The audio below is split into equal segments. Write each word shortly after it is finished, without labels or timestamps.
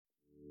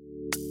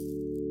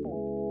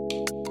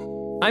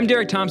I'm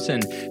Derek Thompson,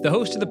 the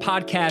host of the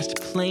podcast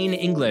Plain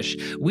English.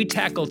 We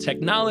tackle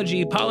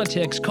technology,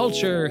 politics,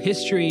 culture,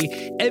 history,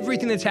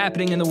 everything that's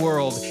happening in the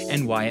world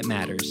and why it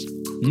matters.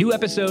 New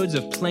episodes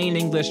of Plain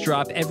English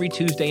drop every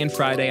Tuesday and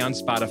Friday on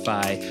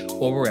Spotify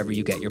or wherever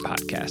you get your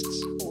podcasts.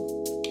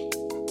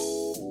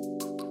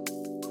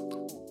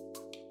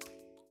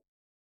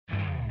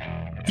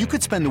 You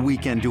could spend the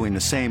weekend doing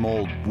the same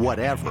old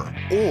whatever,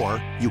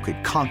 or you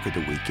could conquer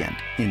the weekend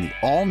in the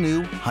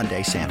all-new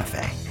Hyundai Santa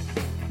Fe.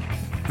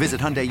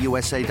 Visit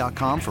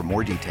HyundaiUSA.com for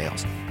more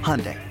details.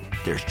 Hyundai,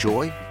 there's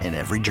joy in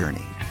every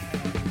journey.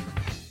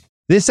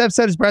 This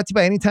episode is brought to you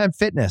by Anytime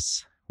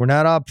Fitness. We're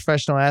not all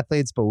professional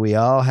athletes, but we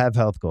all have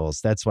health goals.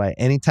 That's why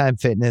Anytime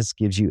Fitness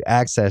gives you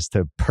access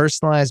to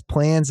personalized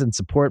plans and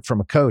support from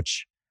a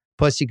coach.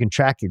 Plus, you can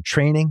track your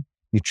training,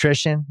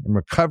 nutrition, and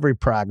recovery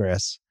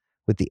progress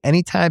with the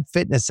Anytime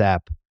Fitness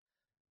app,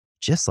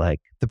 just like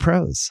the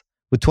pros.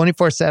 With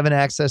 24/7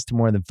 access to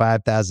more than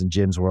 5,000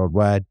 gyms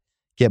worldwide,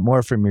 get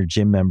more from your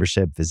gym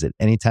membership. Visit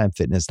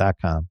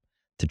anytimefitness.com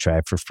to try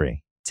it for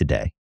free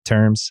today.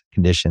 Terms,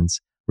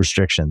 conditions,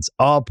 restrictions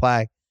all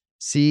apply.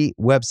 See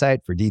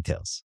website for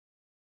details.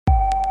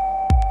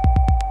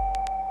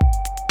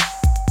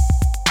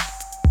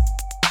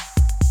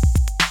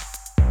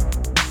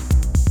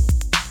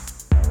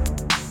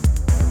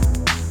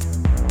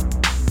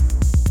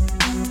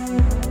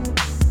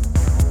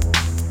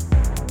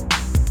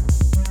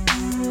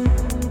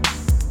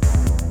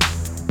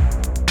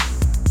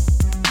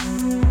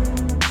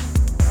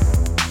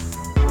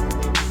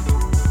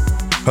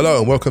 Hello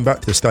and welcome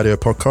back to the Stadio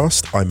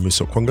podcast. I'm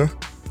Musa Kwonga.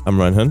 I'm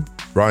Ryan.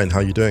 Ryan, how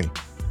are you doing?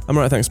 I'm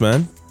all right, thanks,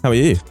 man. How are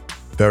you?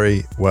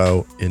 Very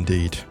well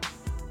indeed.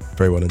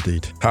 Very well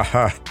indeed. Ha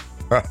ha.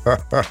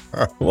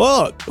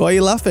 What? Why are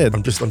you laughing?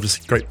 I'm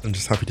just great. I'm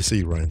just happy to see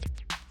you, Ryan.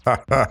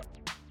 Ha ha.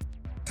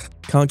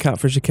 Can't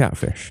catfish a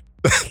catfish.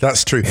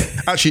 That's true.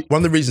 Actually, one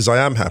of the reasons I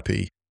am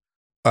happy,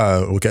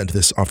 we'll get into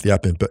this after the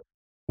admin, but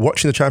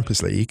watching the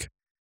Champions League,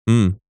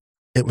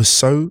 it was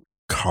so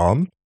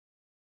calm.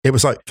 It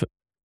was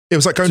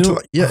like going to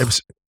it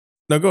was.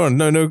 No, go on.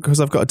 No, because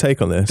I've got a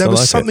take on this. There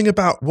was something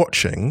about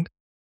watching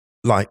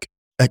like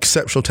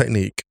exceptional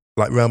technique,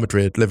 like Real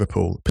Madrid,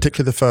 Liverpool,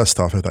 particularly the first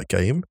half of that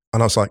game.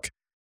 And I was like,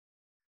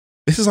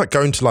 this is like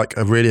going to like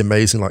a really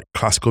amazing like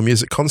classical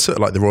music concert,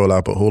 like the Royal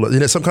Albert Hall,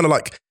 some kind of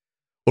like,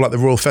 or like the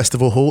Royal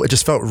Festival Hall. It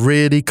just felt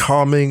really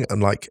calming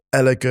and like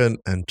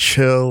elegant and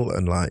chill.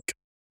 And like,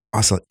 I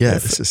was like,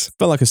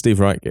 felt like a Steve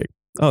Wright gig.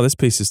 Oh, this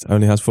piece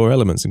only has 4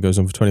 elements and goes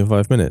on for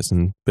 25 minutes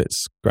and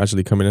bits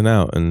gradually come in and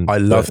out. And I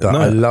love that.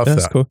 I love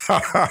that. Cool.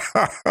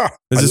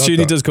 There's a tune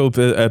he does called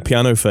a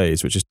piano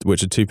phase, which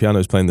are 2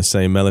 pianos playing the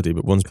same melody,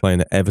 but one's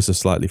playing it ever so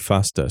slightly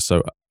faster.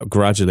 So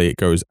gradually it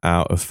goes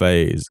out of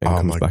phase and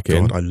comes back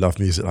in. I love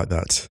music like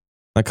that.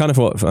 I kind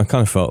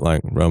of felt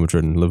like Real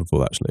Madrid and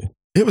Liverpool actually.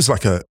 It was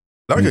like it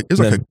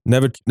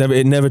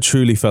never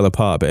truly fell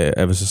apart, but it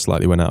ever so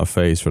slightly went out of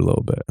phase for a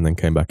little bit and then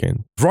came back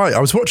in. Right.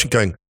 I was watching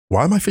going,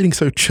 why am I feeling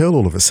so chill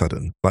all of a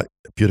sudden? Like,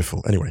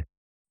 beautiful. Anyway.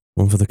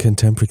 One for the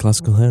contemporary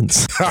classical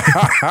heads.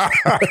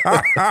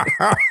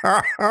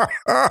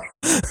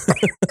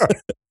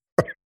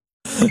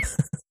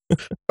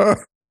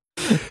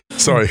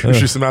 Sorry, we should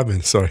do some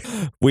admin. Sorry.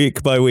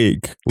 Week by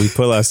week, we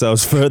pull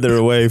ourselves further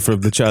away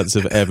from the chance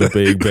of ever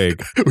being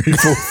big. We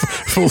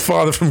fall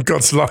farther from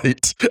God's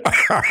light.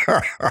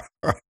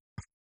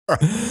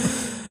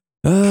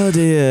 Oh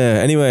dear.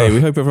 Anyway,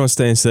 we hope everyone's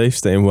staying safe,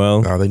 staying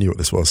well. Oh, they knew what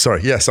this was.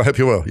 Sorry. Yes, I hope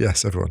you're well.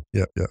 Yes, everyone.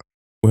 Yeah.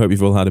 We hope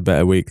you've all had a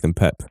better week than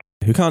Pep,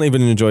 who can't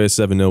even enjoy a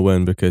 7-0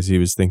 win because he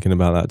was thinking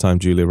about that time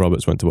Julia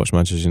Roberts went to watch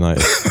Manchester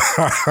United.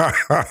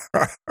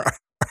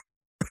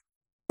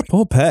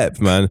 Poor Pep,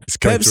 man.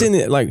 Pep's in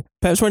it. Like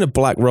Pep's wearing a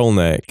black roll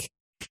neck,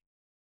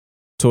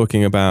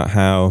 talking about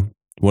how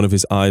one of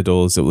his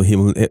idols,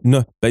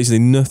 basically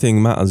nothing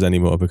matters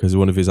anymore because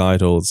one of his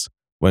idols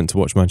went to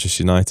watch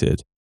Manchester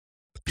United.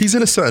 He's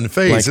in a certain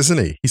phase, isn't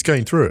he? He's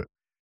going through it.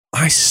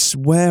 I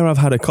swear I've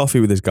had a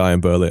coffee with this guy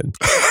in Berlin.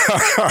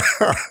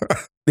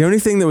 The only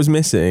thing that was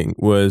missing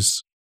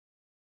was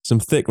some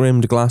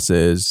thick-rimmed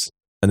glasses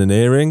and an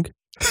earring,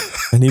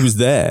 and he was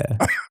there.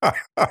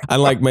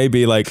 And like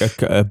maybe like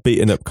a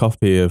beaten-up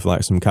copy of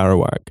like some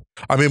Kerouac.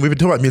 I mean, we've been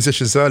talking about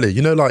musicians earlier.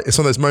 You know, like it's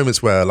one of those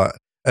moments where like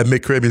a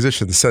mid-career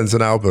musician sends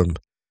an album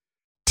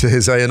to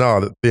his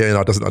A&R that the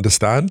A&R doesn't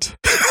understand.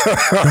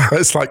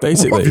 It's like,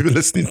 basically, what have you been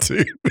listening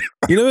to?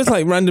 You know, it's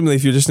like randomly,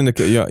 if you're just in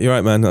you're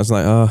right, man. I was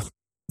like, I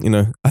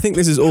think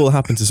this has all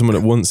happened to someone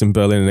at once in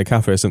Berlin in a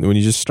cafe or something, when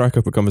you just strike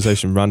up a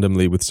conversation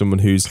randomly with someone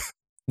who's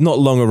not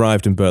long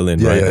arrived in Berlin,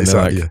 right? Yeah, and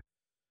exactly. Like,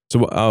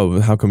 so,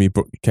 how come you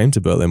came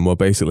to Berlin? Well,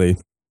 basically,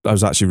 I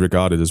was actually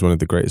regarded as one of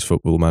the greatest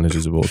football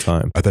managers of all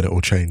time. And then it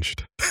all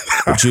changed.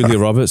 But Julia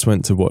Roberts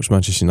went to watch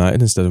Manchester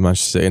United instead of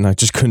Manchester City, and I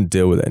just couldn't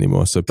deal with it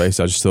anymore. So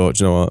basically, I just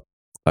thought, you know what?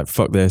 Like,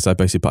 fuck this. I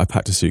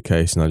packed a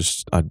suitcase and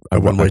I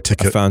one-way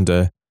ticket.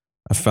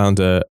 I found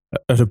an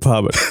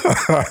apartment.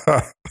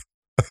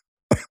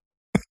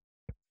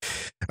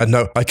 And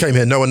no, I came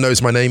here. No one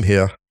knows my name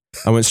here.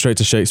 I went straight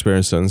to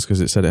Shakespeare & Sons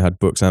because it said it had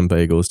books and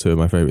bagels, two of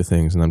my favourite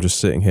things. And I'm just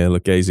sitting here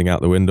gazing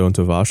out the window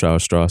into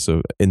Warschauer Strasse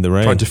in the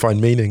rain. Trying to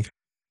find meaning.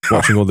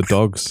 Watching all the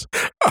dogs.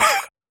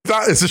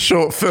 That is a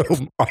short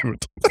film.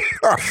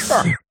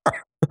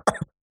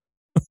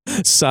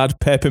 Sad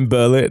Pep in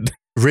Berlin.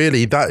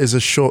 Really, that is a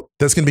short...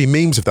 There's going to be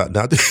memes of that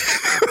now.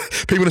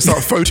 People are going to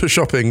start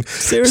photoshopping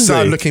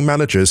sad-looking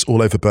managers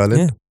all over Berlin.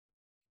 Yeah.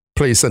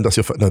 Please send us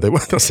your... No, they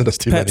won't. They'll send us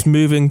too Pep's many.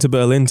 moving to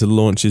Berlin to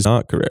launch his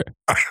art career.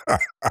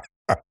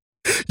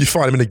 You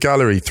find him in a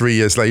gallery 3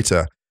 years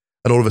later,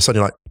 and all of a sudden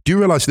you're like, do you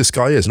realise who this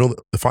guy is? And all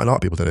the fine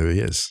art people don't know who he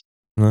is.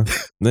 No.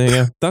 There you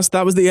go.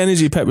 That was the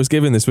energy Pep was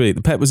giving this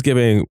week. Pep was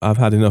giving, I've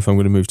had enough, I'm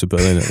going to move to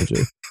Berlin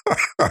energy.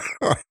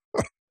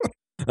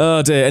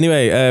 Oh dear.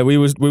 Anyway, we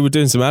were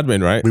doing some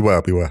admin, right? We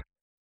were.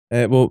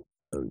 Well,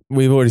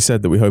 we've already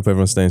said that we hope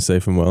everyone's staying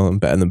safe and well and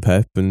better than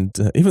Pep, and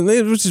even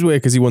which is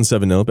weird because he won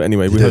 7-0. But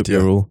anyway, we hope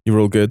you're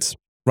all good.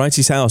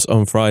 Righty's house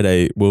on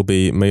Friday will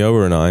be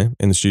Mayowa and I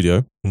in the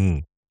studio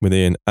with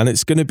Ian, and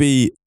it's going to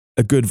be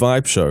a good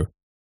vibe show.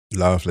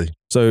 Lovely.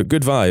 So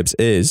good vibes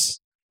is,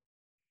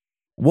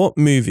 what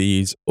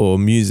movies or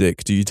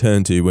music do you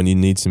turn to when you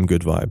need some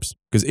good vibes?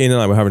 Because Ian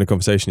and I were having a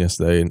conversation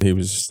yesterday, and he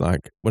was just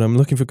like, when I'm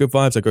looking for good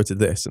vibes, I go to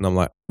this. And I'm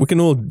like, we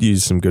can all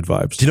use some good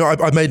vibes. Do you know,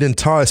 I made an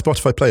entire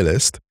Spotify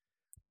playlist,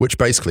 which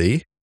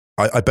basically,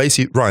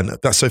 Ryan,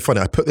 that's so funny.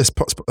 I put this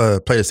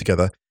playlist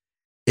together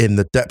in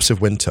the depths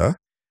of winter.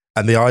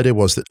 And the idea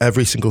was that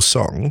every single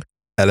song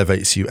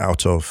elevates you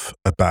out of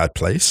a bad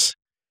place.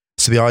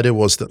 So the idea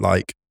was that,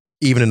 like,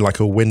 even in like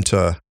a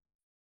winter,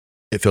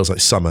 it feels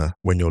like summer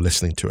when you're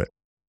listening to it.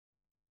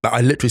 Like,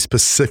 I literally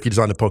specifically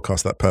designed a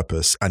podcast for that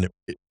purpose, and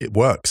it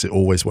works. It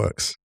always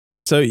works.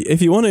 So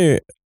if you want to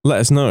let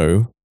us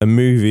know a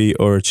movie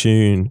or a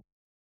tune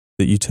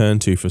that you turn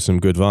to for some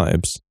good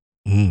vibes,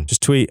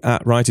 just tweet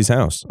at Righty's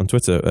House on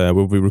Twitter.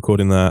 We'll be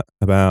recording that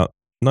about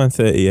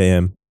 9:30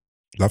 a.m.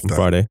 Love that.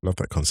 Friday. Love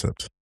that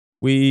concept.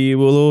 We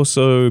will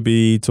also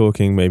be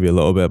talking maybe a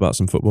little bit about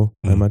some football,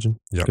 I imagine,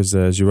 because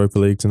there's Europa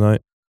League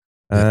tonight.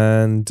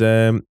 And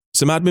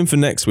some admin for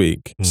next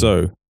week.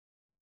 So,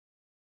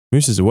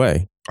 Moose is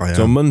away.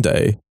 So on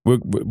Monday, we're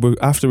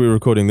after we're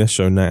recording this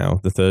show now,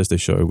 the Thursday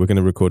show, we're going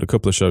to record a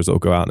couple of shows that will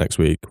go out next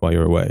week while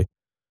you're away.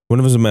 One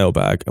of them is a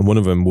mailbag, and one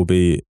of them will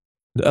be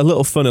a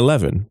little fun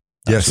 11.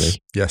 Actually.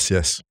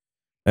 Yes.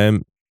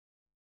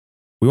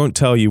 We won't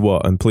tell you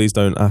what, and please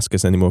don't ask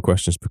us any more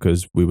questions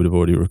because we would have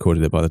already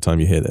recorded it by the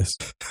time you hear this.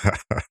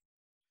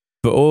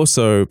 But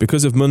also,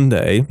 because of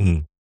Monday,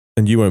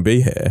 and you won't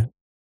be here,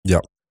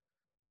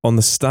 on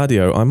the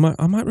Stadio, I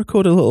might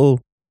record a little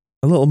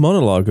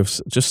monologue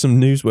of just some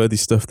newsworthy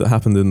stuff that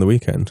happened in the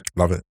weekend.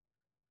 Love it.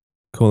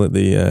 Call it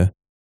the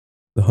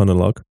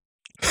Hunologue.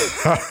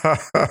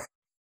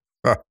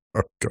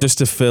 Just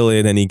to fill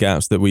in any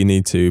gaps that we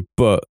need to,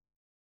 but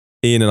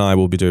Ian and I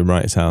will be doing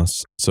Righty's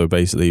House, so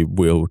basically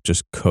we'll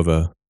just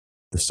cover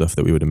the stuff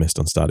that we would have missed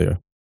on Stadio,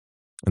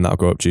 and that'll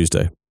go up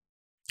Tuesday.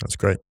 That's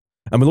great.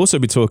 And we'll also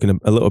be talking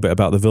a little bit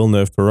about the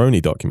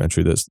Villeneuve-Peroni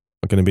documentary that's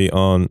going to be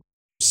on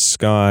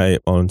Sky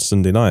on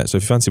Sunday night. So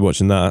if you fancy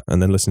watching that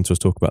and then listen to us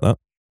talk about that.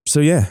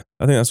 So yeah,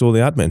 I think that's all the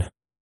admin.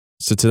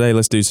 So today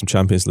let's do some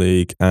Champions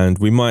League, and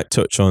we might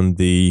touch on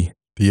the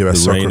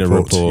US soccer Reyna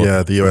report.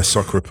 Yeah, the US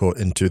soccer report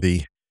into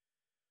the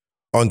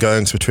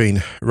ongoings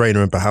between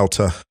Reyna and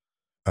Berhalter.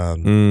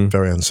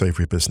 Very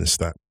unsavoury business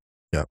that.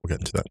 Yeah, we'll get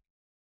into that.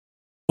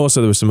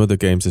 Also, there were some other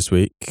games this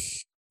week.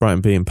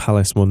 Brighton beating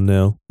Palace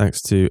 1-0,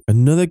 thanks to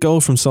another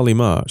goal from Solly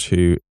March,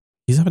 who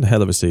he's having a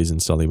hell of a season,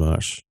 Solly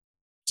March.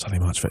 Solly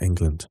March for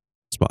England.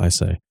 That's what I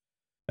say.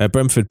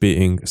 Brentford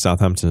beating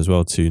Southampton as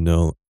well,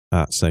 2-0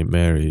 at St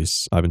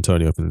Mary's. Ivan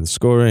Toney opening the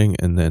scoring,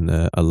 and then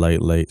a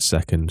late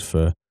second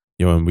for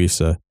Johan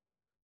Wieser.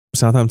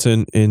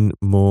 Southampton in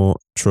more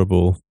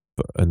trouble,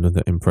 but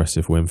another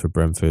impressive win for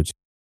Brentford.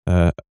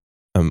 I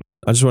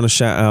just want to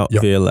shout out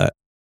Violette,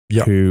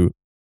 who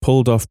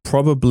pulled off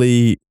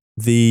probably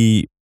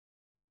the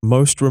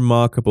most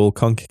remarkable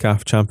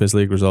CONCACAF Champions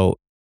League result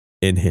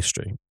in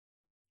history.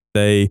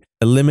 They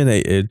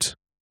eliminated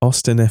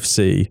Austin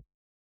FC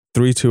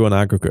 3-2 on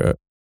aggregate,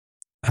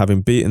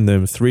 having beaten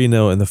them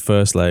 3-0 in the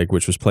first leg,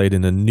 which was played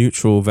in a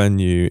neutral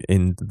venue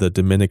in the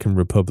Dominican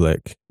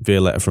Republic,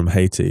 Violette from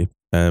Haiti.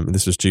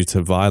 This was due to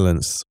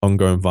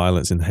ongoing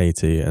violence in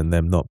Haiti, and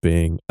them not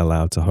being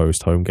allowed to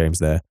host home games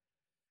there.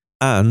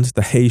 And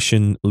the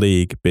Haitian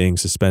League being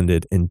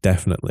suspended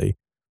indefinitely.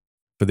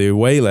 For the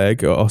away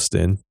leg at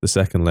Austin, the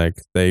second leg,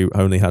 they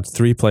only had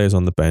 3 players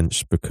on the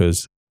bench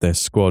because their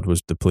squad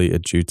was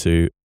depleted due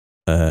to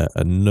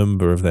a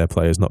number of their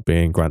players not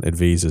being granted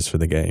visas for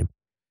the game.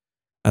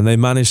 And they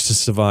managed to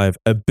survive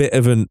a bit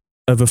of a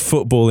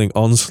footballing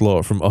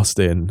onslaught from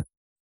Austin,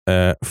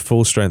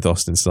 full strength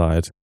Austin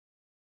side.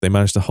 They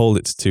managed to hold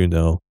it to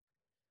 2-0,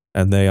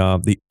 and they are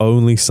the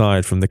only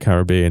side from the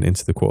Caribbean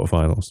into the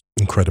quarterfinals.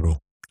 Incredible.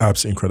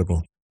 Absolutely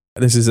incredible.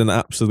 This is an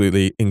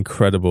absolutely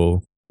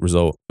incredible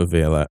result for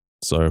Violette.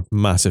 So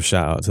massive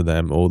shout out to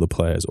them, all the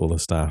players, all the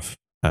staff,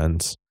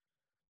 and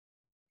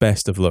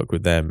best of luck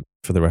with them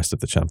for the rest of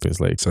the Champions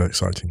League. So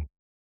exciting.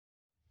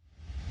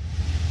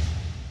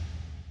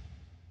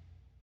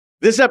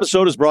 This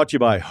episode is brought to you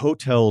by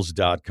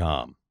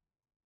Hotels.com.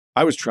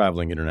 I was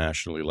traveling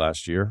internationally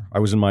last year. I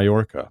was in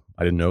Mallorca.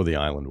 I didn't know the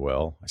island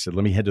well. I said,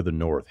 let me head to the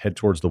north, head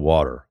towards the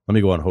water. Let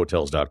me go on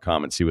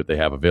Hotels.com and see what they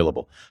have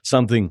available.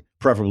 Something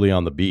preferably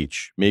on the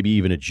beach, maybe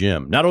even a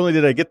gym. Not only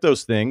did I get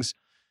those things,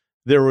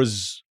 there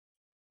was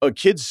a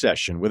kids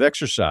session with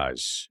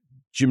exercise,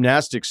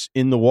 gymnastics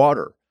in the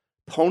water,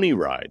 pony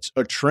rides,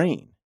 a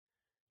train.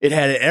 It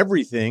had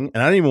everything,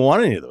 and I didn't even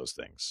want any of those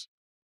things.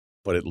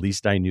 But at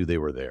least I knew they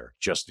were there,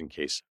 just in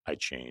case I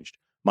changed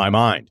my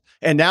mind.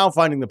 And now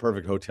finding the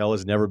perfect hotel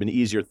has never been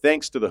easier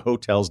thanks to the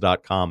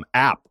Hotels.com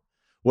app.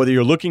 Whether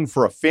you're looking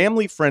for a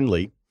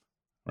family-friendly,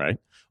 right,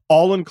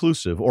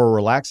 all-inclusive or a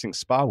relaxing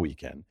spa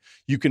weekend,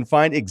 you can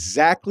find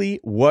exactly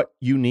what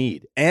you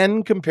need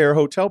and compare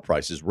hotel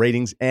prices,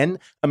 ratings, and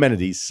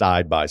amenities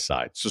side by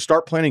side. So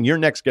start planning your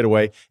next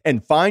getaway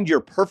and find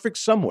your perfect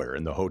somewhere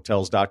in the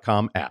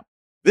Hotels.com app.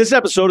 This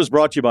episode is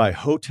brought to you by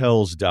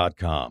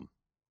Hotels.com.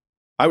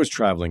 I was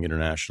traveling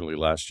internationally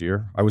last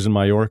year. I was in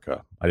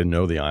Mallorca. I didn't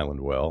know the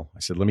island well.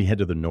 I said, let me head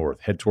to the north,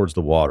 head towards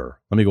the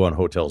water. Let me go on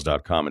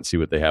Hotels.com and see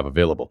what they have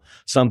available.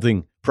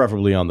 Something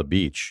preferably on the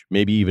beach,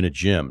 maybe even a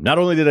gym. Not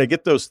only did I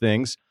get those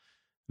things,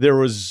 there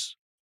was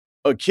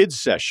a kids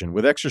session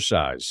with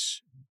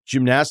exercise,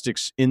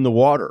 gymnastics in the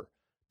water,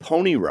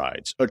 pony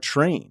rides, a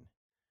train.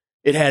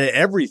 It had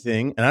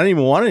everything, and I didn't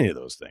even want any of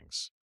those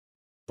things.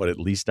 But at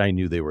least I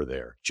knew they were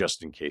there,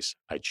 just in case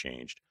I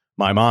changed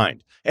my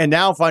mind. And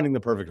now finding the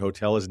perfect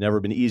hotel has never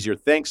been easier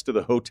thanks to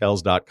the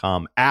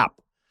Hotels.com app.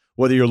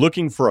 Whether you're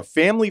looking for a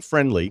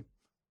family-friendly,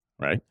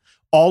 right,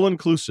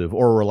 all-inclusive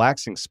or a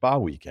relaxing spa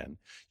weekend,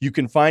 you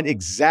can find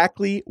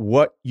exactly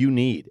what you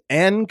need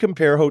and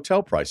compare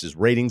hotel prices,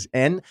 ratings,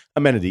 and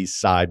amenities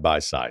side by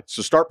side.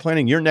 So start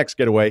planning your next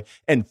getaway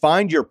and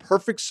find your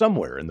perfect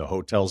somewhere in the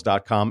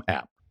Hotels.com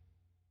app.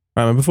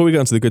 Right, and before we get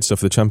into the good stuff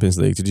of the Champions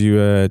League, did you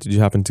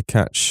happen to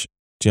catch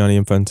Gianni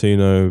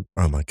Infantino?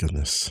 Oh my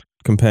goodness!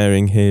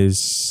 Comparing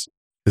his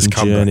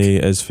journey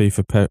as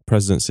FIFA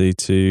presidency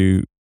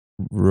to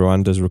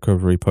Rwanda's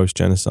recovery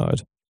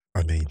post-genocide.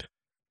 I mean,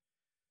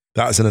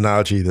 that's an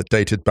analogy that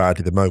dated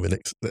badly the moment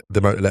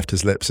it left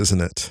his lips, isn't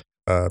it?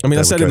 I mean,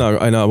 I said in our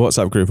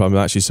WhatsApp group, I'm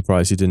actually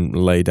surprised he didn't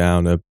lay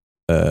down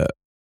a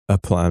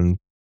plan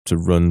to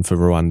run for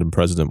Rwandan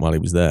president while he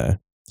was there.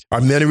 I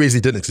mean, the only reason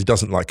he didn't is because he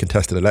doesn't like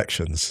contested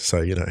elections.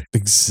 So, you know.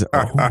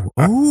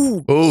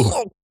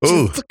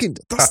 Fucking,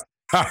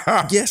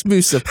 yes,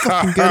 Musa,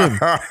 fucking get him.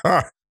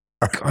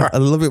 God, I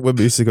love it when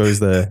Musa goes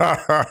there.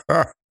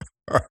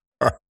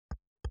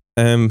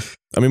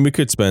 I mean, we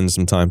could spend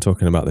some time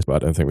talking about this, but I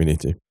don't think we need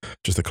to.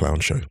 Just a clown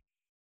show.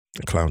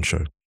 A clown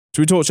show.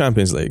 Should we talk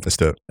Champions League? Let's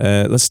do it.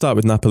 Let's start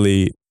with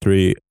Napoli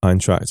 3,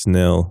 Eintracht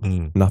 0.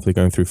 Napoli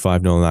going through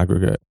 5-0 in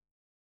aggregate.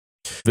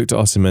 Victor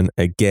Osimhen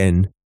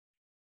again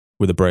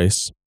with a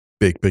brace.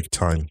 Big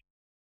time.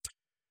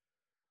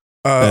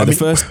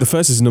 The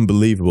first is an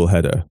unbelievable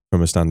header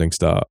from a standing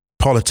start.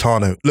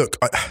 Politano. Look,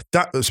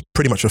 that was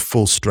pretty much a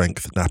full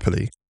strength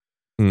Napoli.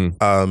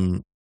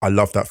 I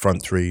love that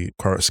front three: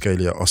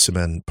 Kvaratskhelia,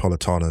 Osimhen,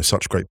 Politano.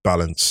 Such great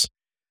balance,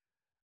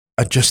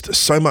 and just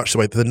so much the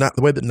way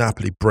that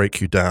Napoli break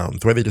you down,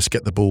 the way they just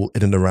get the ball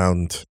in and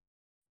around,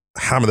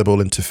 hammer the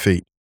ball into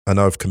feet. I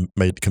know I've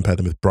compared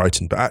them with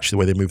Brighton, but actually the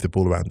way they move the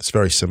ball around, it's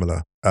very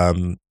similar.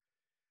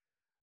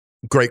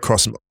 Great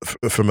cross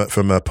from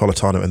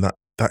Politano, and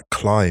that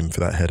climb for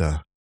that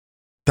header.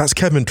 That's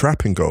Kevin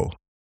Trapp in goal.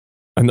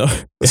 I know.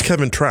 It's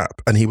Kevin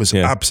Trapp, and he was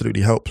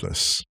absolutely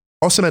helpless.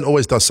 Osimhen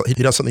always does. He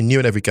does something new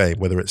in every game,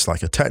 whether it's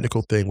like a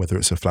technical thing, whether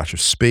it's a flash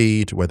of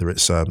speed, whether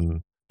it's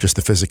just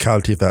the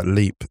physicality of that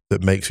leap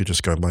that makes you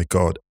just go, my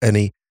God.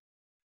 Any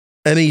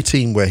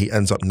team where he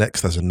ends up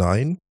next as a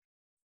 9,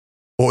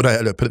 or no,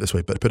 look, put it this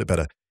way, but put it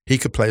better. He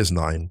could play as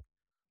 9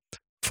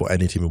 for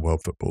any team in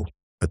world football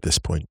at this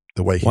point.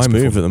 The way he's why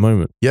move at the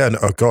moment? Yeah. No,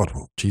 oh God,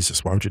 well,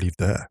 Jesus, why would you leave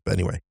there? But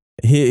anyway.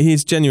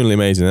 He's genuinely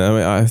amazing. I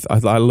mean,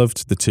 I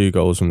loved the 2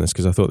 goals from this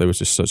because I thought there was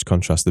just such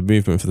contrast. The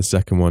movement for the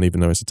second one, even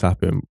though it's a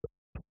tap-in,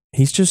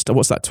 he's just,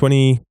 what's that,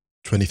 23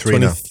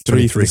 now.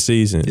 23 for the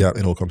season. Yeah,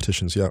 in all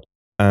competitions, yeah.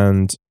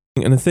 And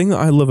the thing that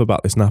I love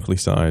about this Napoli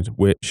side,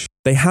 which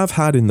they have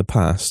had in the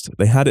past,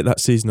 they had it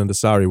that season under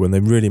Sarri when they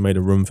really made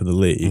a run for the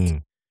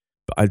league.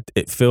 But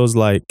it feels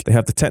like they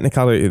have the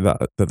technicality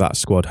that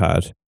squad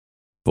had,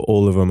 but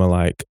all of them are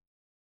like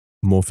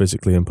more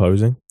physically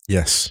imposing.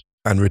 Yes.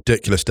 And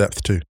ridiculous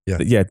depth too. Yeah.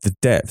 Yeah, the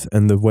depth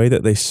and the way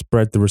that they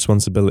spread the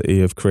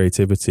responsibility of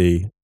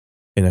creativity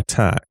in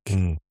attack.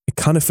 It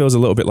kind of feels a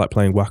little bit like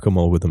playing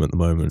whack-a-mole with them at the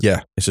moment.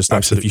 Yeah. It's just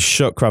like if you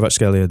shut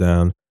Kvaratskhelia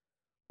down,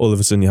 all of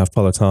a sudden you have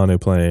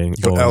Politano playing.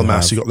 You've got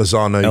Elmas, you've got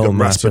Lozano, you've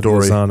got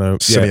Raspadori,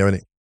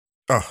 Simeone.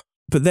 Oh.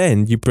 But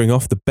then you bring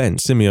off the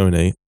bench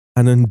Simeone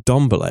and then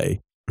Ndombele.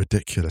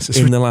 Ridiculous.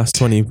 In the last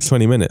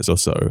 20 minutes or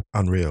so.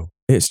 Unreal.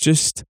 It's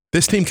just...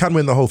 This team can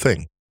win the whole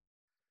thing.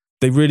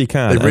 They really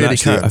can. They really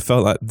can. I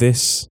felt like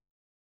this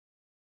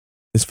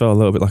felt a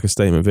little bit like a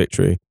statement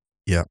victory.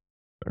 Yeah.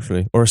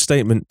 Actually. Or a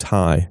statement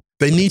tie.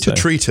 They need to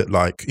treat it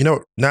like,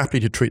 Napoli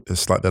to treat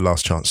this like their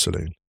last chance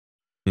saloon.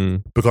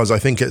 because I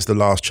think it's the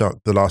last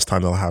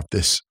time they'll have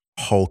this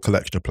whole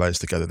collection of players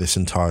together, this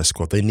entire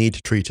squad. They need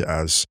to treat it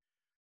as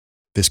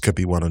this could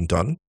be one and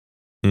done.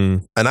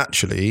 And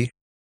actually,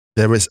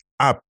 there is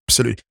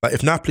absolutely, like,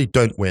 if Napoli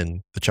don't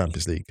win the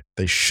Champions League,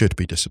 they should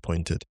be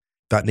disappointed.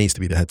 That needs to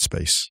be the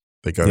headspace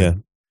they go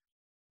in,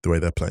 the way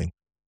they're playing.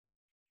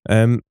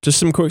 Just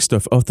some quick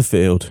stuff off the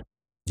field.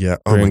 Yeah.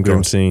 Oh my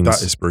God. Scenes.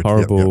 That is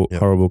brutal.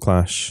 Horrible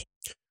clash.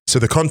 So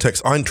the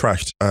context,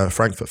 Eintracht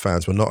Frankfurt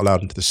fans were not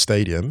allowed into the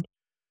stadium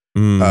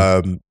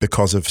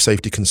because of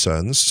safety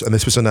concerns. And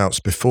this was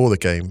announced before the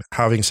game.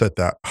 Having said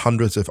that,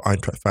 hundreds of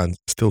Eintracht fans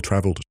still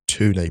travelled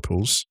to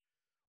Naples.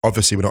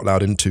 Obviously, we're not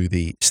allowed into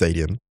the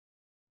stadium.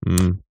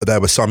 But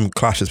there were some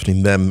clashes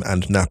between them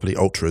and Napoli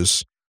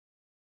ultras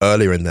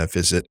earlier in their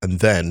visit. And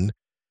then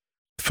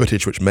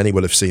footage, which many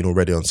will have seen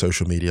already on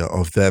social media,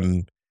 of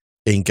them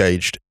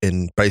engaged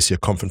in basically a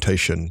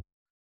confrontation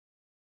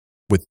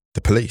with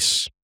the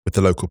police, with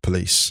the local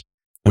police,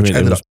 which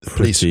ended up the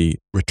police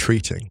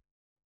retreating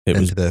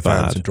into their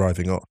vans and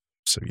driving off.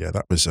 So yeah,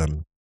 that was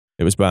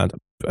it was bad.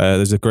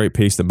 There's a great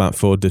piece that Matt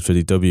Ford did for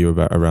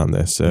DW around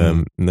this.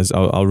 And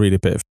I'll read a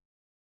bit of.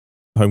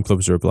 Home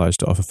clubs are obliged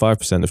to offer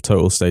 5% of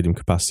total stadium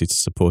capacity to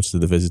supporters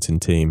of the visiting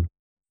team.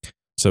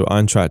 So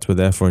Eintracht were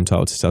therefore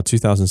entitled to sell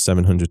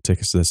 2,700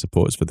 tickets to their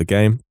supporters for the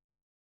game.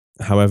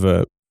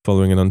 However,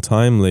 following an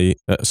ultimately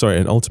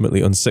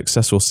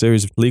unsuccessful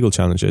series of legal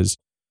challenges,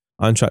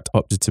 Eintracht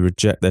opted to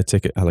reject their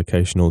ticket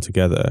allocation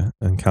altogether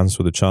and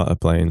cancel the charter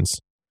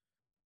planes,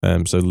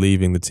 so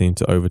leaving the team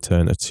to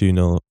overturn a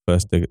 2-0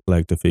 first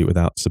leg defeat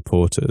without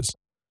supporters.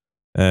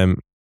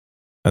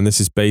 And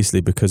this is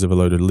basically because of a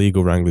load of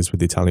legal wranglings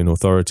with the Italian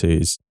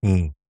authorities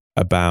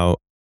about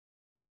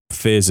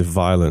fears of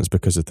violence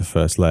because of the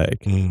first leg.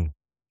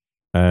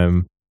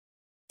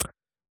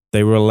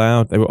 They were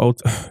allowed.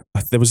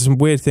 There was some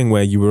weird thing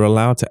where you were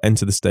allowed to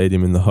enter the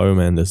stadium in the home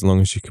end as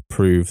long as you could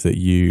prove that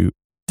you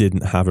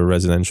didn't have a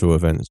residential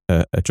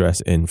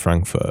address in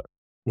Frankfurt.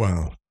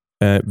 Wow.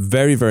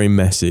 Very, very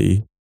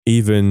messy.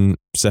 Even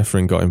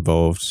Ceferin got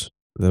involved.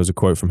 There was a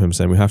quote from him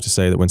saying, "We have to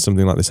say that when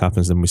something like this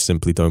happens, then we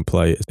simply don't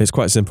play. It's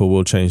quite simple.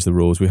 We'll change the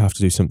rules. We have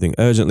to do something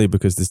urgently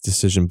because this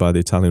decision by the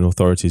Italian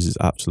authorities is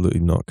absolutely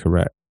not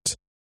correct."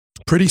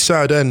 Pretty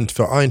sad end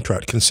for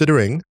Eintracht,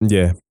 considering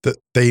that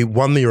they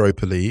won the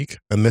Europa League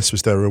and this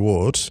was their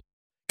reward.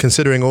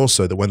 Considering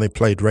also that when they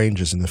played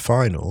Rangers in the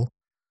final,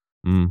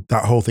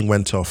 that whole thing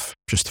went off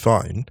just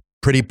fine.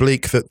 Pretty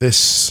bleak that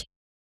this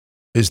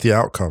is the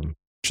outcome.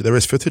 There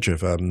is footage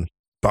of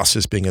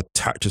buses being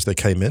attacked as they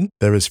came in.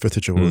 There is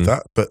footage of all of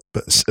that. But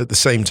at the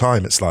same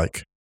time, it's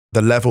like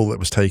the level that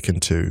was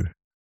taken to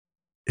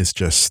is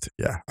just,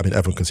 I mean,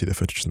 everyone can see the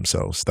footage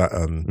themselves. That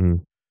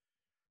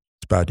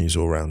it's bad news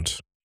all around.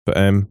 But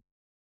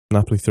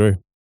Napoli through.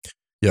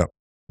 Yeah.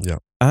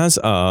 As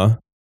are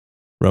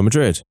Real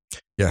Madrid.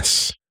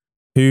 Yes.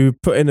 Who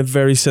put in a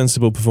very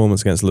sensible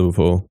performance against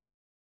Liverpool.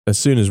 As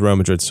soon as Real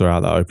Madrid saw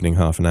out that opening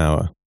half an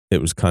hour, it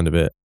was kind of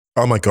it.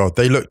 Oh my God.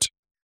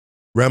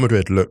 Real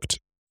Madrid looked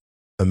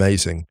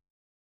amazing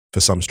for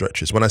some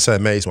stretches. When I say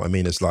amazing, what I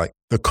mean is like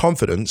the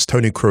confidence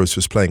Toni Kroos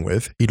was playing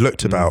with. He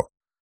looked about,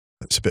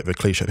 it's a bit of a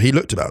cliche, he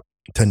looked about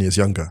 10 years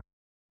younger.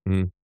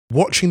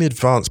 Watching the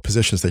advanced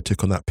positions they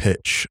took on that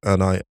pitch,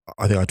 and I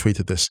think I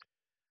tweeted this,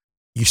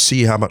 you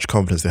see how much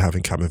confidence they have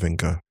in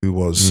Camavinga, who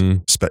was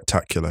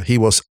spectacular. He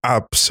was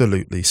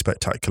absolutely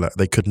spectacular.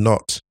 They could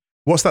not.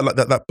 What's that like?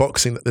 That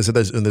boxing?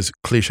 There's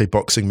cliche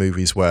boxing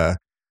movies where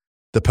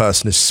the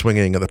person is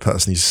swinging at the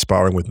person he's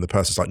sparring with, and the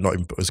person's like not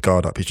even put his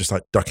guard up. He's just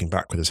like ducking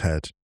back with his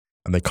head,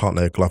 and they can't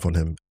lay a glove on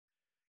him.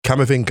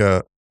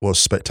 Camavinga was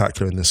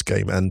spectacular in this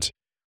game, and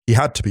he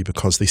had to be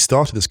because they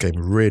started this game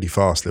really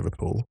fast,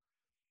 Liverpool.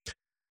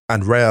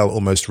 And Real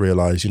almost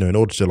realised, in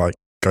order to like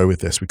go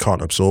with this, we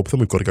can't absorb them.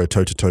 We've got to go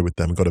toe to toe with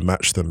them. We've got to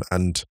match them.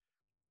 And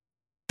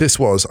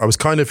I was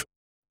kind of,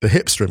 the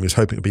hipster in me was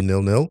hoping it would be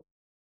 0-0.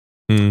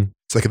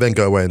 So I could then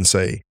go away and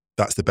say,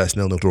 that's the best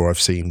 0-0 draw I've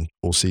seen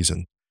all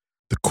season.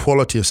 The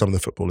quality of some of the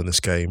football in this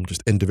game,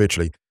 just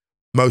individually.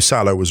 Mo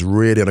Salah was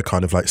really on a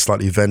kind of like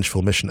slightly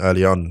vengeful mission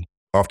early on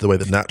after the way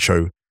that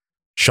Nacho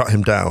shut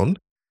him down.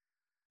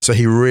 So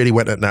he really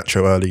went at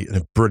Nacho early in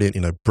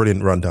a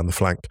brilliant run down the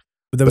flank.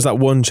 But there was that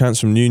one chance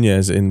from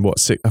Nunez in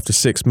after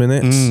 6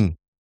 minutes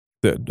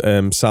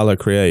that Salah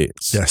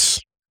creates.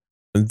 Yes.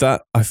 And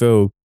that, I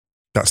feel,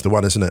 that's the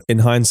one, isn't it? In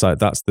hindsight,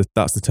 that's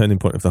the turning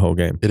point of the whole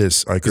game. It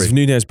is, I agree. Because if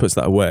Nunez puts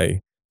that away,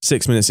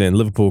 6 minutes in,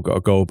 Liverpool got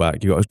a goal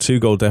back. You got a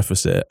 2-goal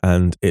deficit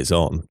and it's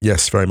on.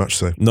 Yes, very much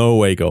so. No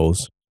away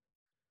goals.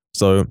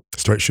 So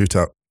straight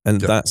shootout.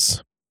 And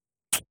that's,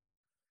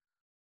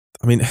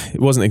 I mean,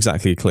 it wasn't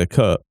exactly a clear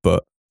cut,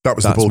 but that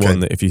was the ball game.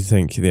 That if you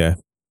think,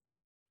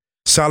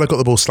 Salah got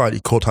the ball slightly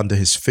caught under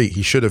his feet.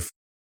 He should have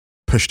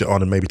pushed it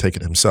on and maybe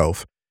taken it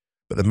himself.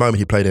 But the moment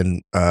he played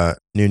in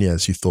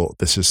Nunez, you thought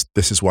this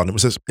is one.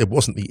 It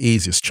wasn't the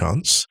easiest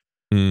chance,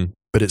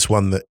 but it's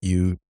one that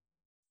you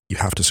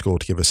have to score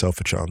to give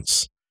yourself a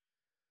chance.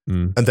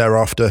 And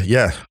thereafter,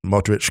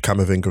 Modric,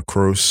 Camavinga,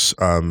 Kroos,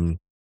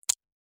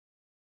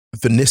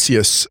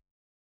 Vinicius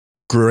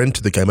grew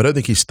into the game. I don't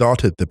think he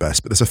started the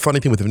best, but there's a funny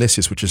thing with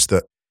Vinicius, which is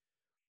that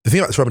the thing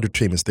about this Real Madrid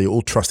team is they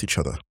all trust each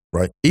other,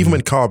 right? Even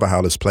when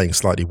Carvajal is playing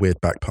slightly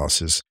weird back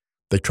passes,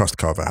 they trust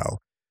Carvajal.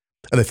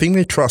 And the thing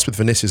they trust with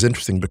Vinicius is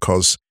interesting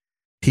because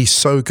he's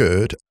so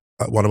good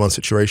at one-on-one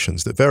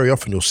situations that very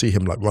often you'll see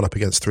him like run up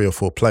against 3 or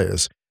 4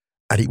 players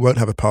and he won't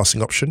have a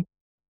passing option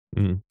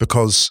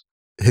because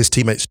his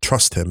teammates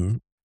trust him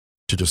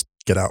to just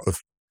get out of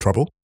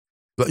trouble.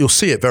 Like you'll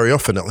see it very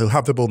often. He'll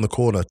have the ball in the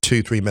corner,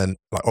 2-3 men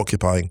like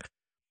occupying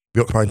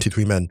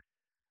 2-3 men.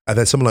 And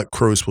then someone like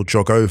Kroos will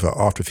jog over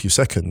after a few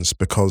seconds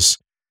because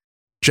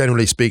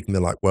generally speaking,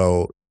 they're like,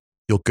 well,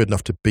 you're good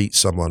enough to beat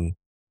someone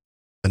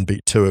and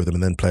beat 2 of them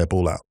and then play a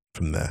ball out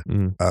from there.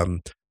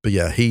 But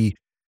yeah, he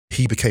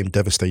became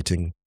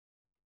devastating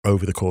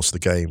over the course of the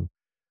game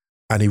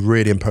and he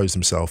really imposed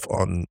himself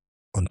on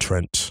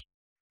Trent.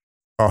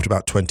 After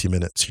about 20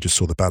 minutes, you just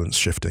saw the balance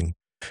shifting.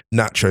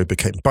 By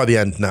the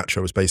end,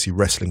 Nacho was basically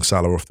wrestling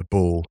Salah off the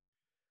ball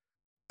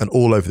and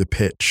all over the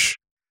pitch.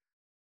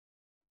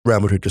 Real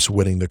Madrid just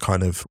winning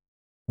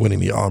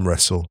the arm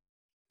wrestle.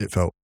 It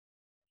felt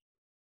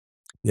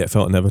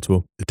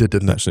inevitable. It did,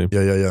 didn't it? Actually,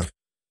 yeah.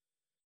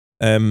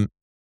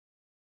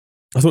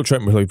 I thought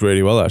Trent played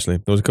really well. Actually,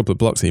 there was a couple of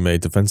blocks he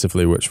made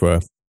defensively, which were.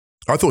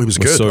 I thought he was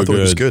good. So I thought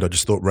he was good. I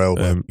just thought Real,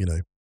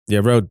 Yeah,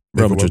 Real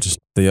Madrid just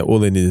all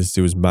they needed to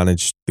do was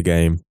manage the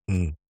game,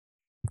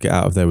 get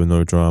out of there with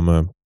no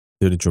drama.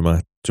 The only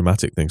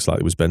dramatic thing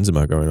slightly was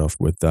Benzema going off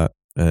with that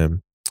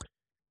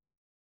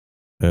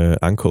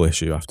ankle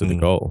issue after the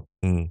goal.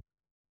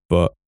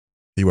 But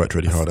he worked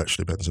really hard,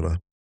 actually, Benzema.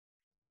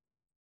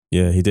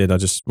 Yeah, he did. I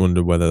just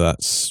wonder whether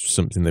that's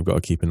something they've got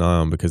to keep an eye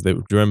on because do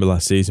you remember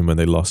last season when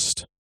they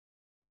lost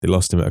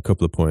him at a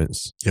couple of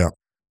points? Yeah,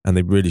 and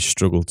they really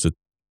struggled to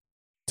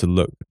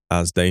look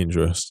as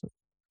dangerous.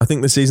 I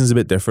think the season's a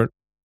bit different,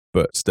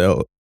 but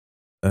still,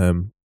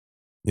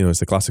 it's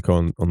the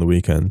Clasico on the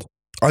weekend.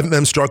 I think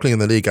them struggling in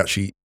the league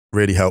actually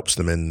really helps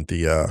them in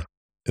the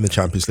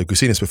Champions League. We've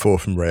seen this before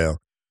from Real.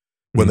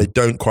 When they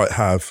don't quite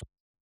have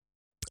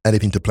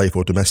anything to play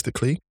for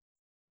domestically,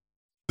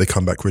 they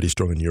come back really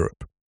strong in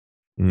Europe.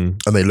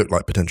 And they look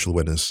like potential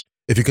winners.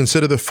 If you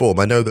consider the form,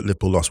 I know that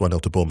Liverpool lost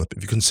 1-0 to Bournemouth, but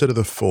if you consider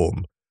the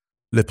form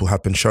Liverpool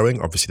have been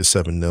showing, obviously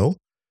the 7-0,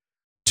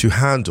 to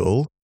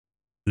handle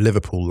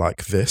Liverpool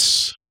like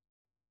this,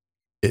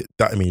 you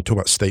talk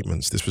about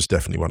statements, this was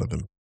definitely one of them.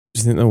 Do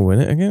you think they'll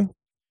win it again?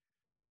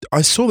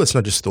 I saw this and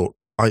I just thought,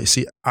 I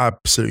see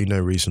absolutely no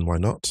reason why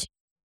not.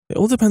 It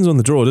all depends on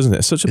the draw, doesn't it?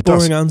 It's such a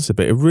boring answer,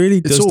 but it really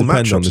does depend on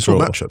the draw. It's all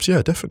matchups,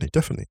 yeah,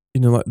 definitely.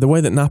 Like the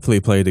way that Napoli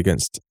played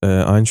against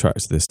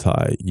Eintracht this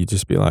tie, you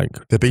just be like...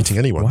 They're beating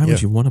anyone. Why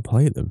would you want to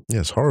play them?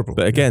 Yeah, it's horrible.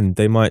 But again,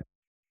 they might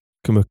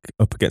come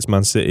up against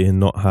Man City and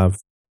not have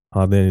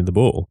hardly any of the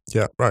ball.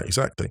 Yeah, right,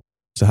 exactly.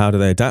 So how do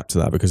they adapt to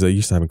that? Because they're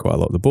used to having quite a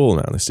lot of the ball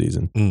now this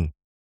season.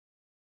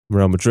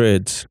 Real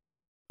Madrid,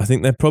 I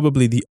think they're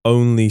probably the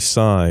only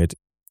side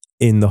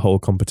in the whole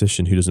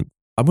competition who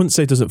I wouldn't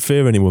say doesn't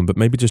fear anyone, but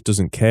maybe just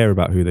doesn't care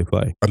about who they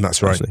play. And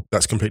that's right.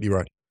 That's completely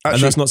right. Actually,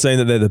 and that's not saying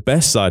that they're the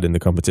best side in the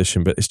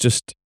competition, but it's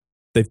just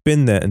they've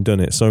been there and done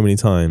it so many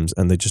times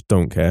and they just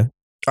don't care.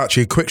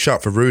 Actually, a quick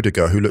shout for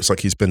Rudiger, who looks like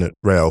he's been at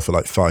Real for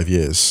like 5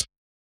 years.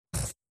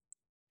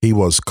 He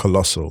was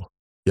colossal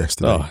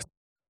yesterday.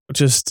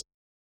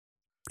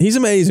 He's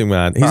amazing,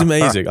 man. He's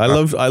amazing. I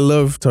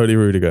love Tony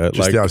Rudiger.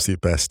 Just the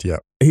absolute best, yeah.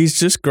 He's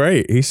just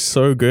great. He's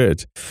so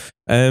good.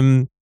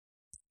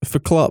 For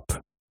Klopp,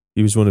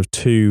 he was one of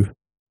 2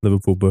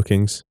 Liverpool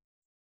bookings.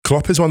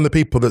 Klopp is one of the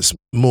people that's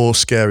more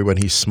scary when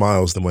he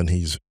smiles than when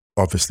he's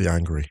obviously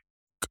angry.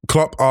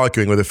 Klopp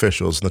arguing with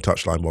officials on the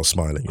touchline while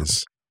smiling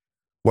is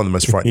one of the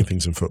most frightening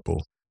things in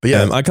football. But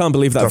yeah, I can't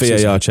believe that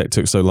VAR check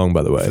took so long,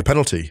 by the way. The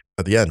penalty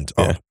at the end.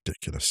 Yeah. Oh,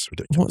 ridiculous.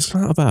 What's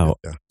that about?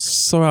 Yeah.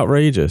 So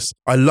outrageous.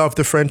 I love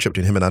the friendship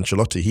between him and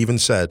Ancelotti. He even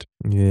said,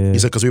 he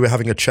said, because we were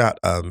having a chat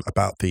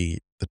about the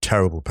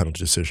terrible penalty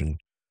decision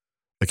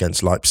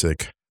against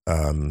Leipzig,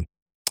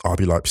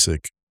 RB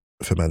Leipzig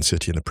for Man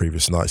City in the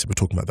previous night. So we're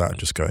talking about that and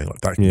just going,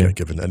 like, that can get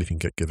given, anything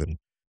can get given.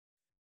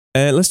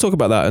 Let's talk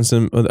about that and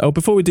some.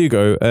 Before we do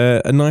go,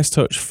 a nice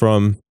touch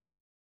from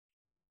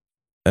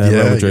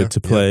Real Madrid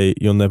to play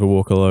 "You'll Never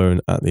Walk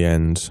Alone" at the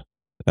end.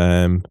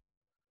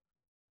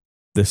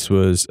 This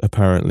was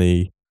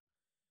apparently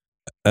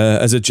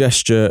as a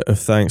gesture of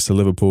thanks to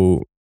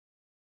Liverpool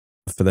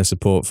for their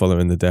support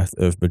following the death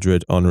of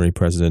Madrid honorary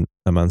president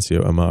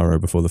Amancio Amaro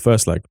before the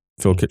first leg.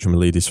 Phil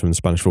Kitchen-Melidis from the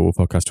Spanish Football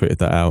Podcast tweeted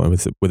that out, and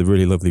with a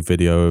really lovely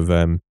video of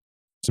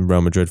some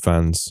Real Madrid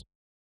fans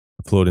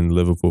applauding the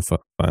Liverpool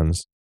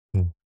fans.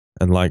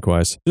 And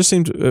likewise, just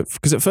seemed,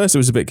 because at first it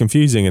was a bit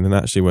confusing, and then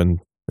actually when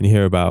you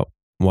hear about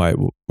why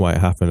it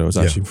happened, it was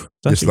actually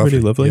really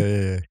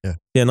lovely.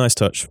 Yeah, nice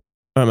touch.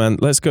 All right, man,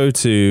 let's go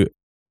to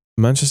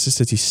Manchester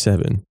City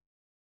 7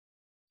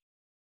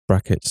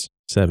 brackets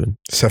 7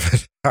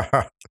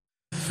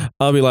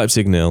 RB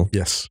Leipzig 0.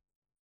 Yes.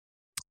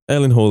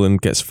 Erling Haaland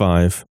gets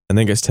 5 and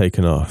then gets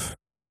taken off.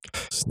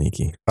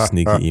 Sneaky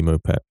emo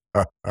pet.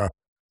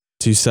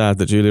 Too sad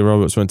that Julia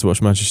Roberts went to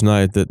watch Manchester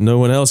United that no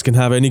one else can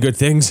have any good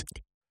things.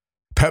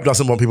 Pep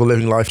doesn't want people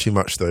living life too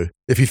much, though.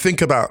 If you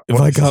think about... If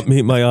I can't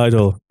meet my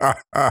idol,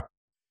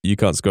 you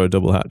can't score a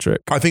double hat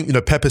trick. I think,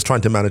 Pep is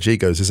trying to manage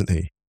egos, isn't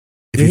he?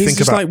 If Yeah, you he's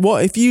just like,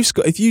 what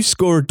if you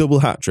score a double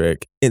hat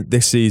trick in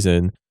this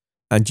season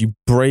and you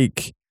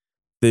break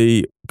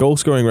the goal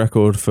scoring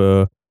record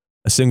for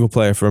a single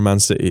player for a Man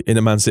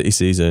City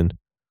season,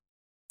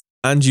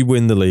 and you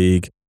win the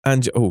league,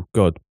 and oh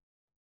god,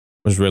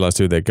 I just realised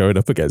who they're going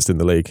up against in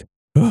the league.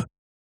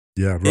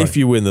 Yeah, right. If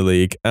you win the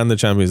league and the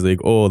Champions League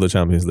or the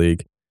Champions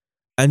League,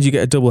 and you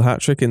get a double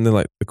hat trick in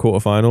the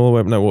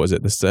quarterfinal, no, what was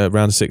it? This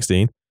round of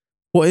 16.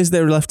 What is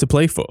there left to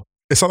play for?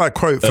 It's like that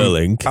quote from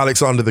Erling.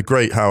 Alexander the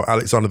Great, how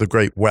Alexander the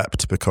Great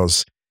wept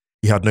because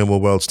he had no more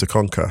worlds to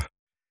conquer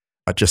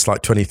at just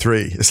like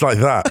 23. It's like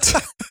that.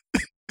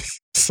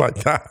 It's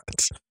like that.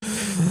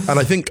 And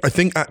I think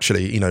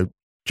actually,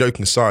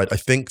 joking aside, I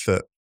think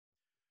that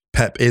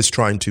Pep is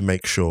trying to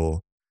make sure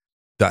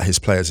that his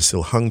players are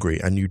still hungry,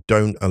 and you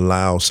don't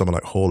allow someone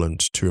like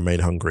Haaland to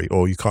remain hungry,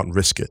 or you can't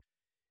risk it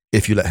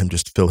if you let him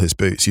just fill his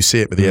boots. You see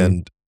it at the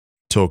end,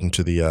 talking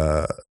to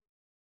the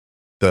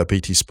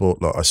BT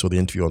Sport lot. I saw the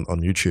interview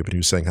on YouTube, and he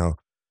was saying how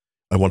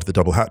I wanted the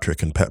double hat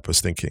trick, and Pep was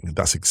thinking,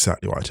 that's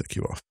exactly why I took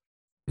you off.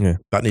 Yeah,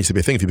 that needs to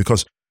be a thing for you,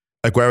 because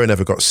Aguero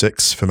never got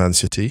 6 for Man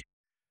City.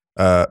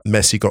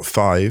 Messi got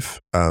 5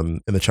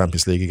 in the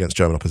Champions League against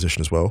German opposition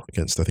as well,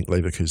 against I think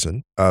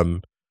Leverkusen.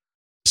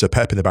 So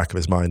Pep in the back of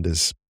his mind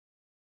is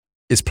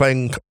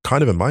playing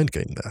kind of a mind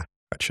game there,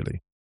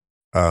 actually.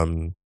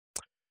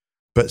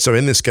 But so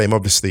in this game,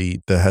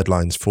 obviously the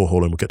headlines for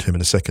Haaland, we'll get to him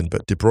in a second,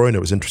 but De Bruyne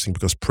was interesting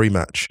because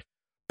pre-match,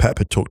 Pep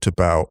had talked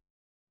about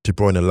De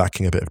Bruyne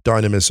lacking a bit of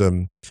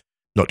dynamism,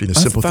 not doing the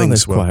simple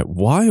things well. Quite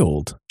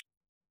wild.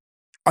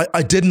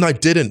 I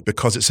didn't,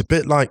 because it's a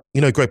bit like,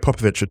 Greg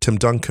Popovich or Tim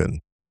Duncan,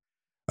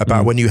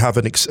 about when you have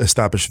an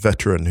established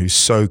veteran who's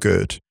so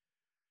good,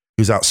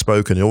 who's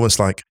outspoken, there's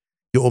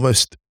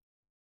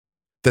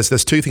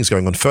 2 things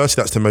going on. First,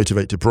 that's to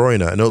motivate De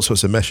Bruyne, and also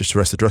it's a message to the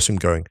rest of the dressing room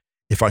going,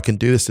 if I can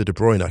do this to De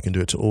Bruyne, I can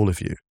do it to all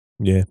of you.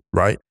 Yeah.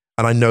 Right?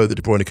 And I know that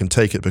De Bruyne can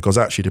take it, because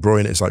actually De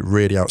Bruyne is like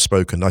really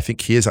outspoken. I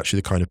think he is actually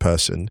the kind of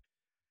person,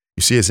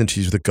 you see his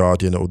interviews with The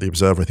Guardian or The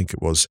Observer, I think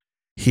it was,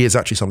 he is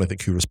actually someone I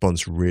think who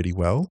responds really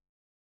well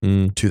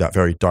to that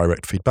very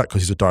direct feedback,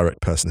 because he's a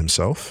direct person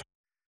himself.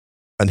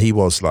 And he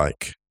was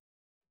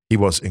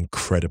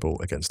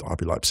incredible against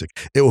RB Leipzig.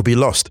 It will be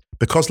lost.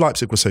 Because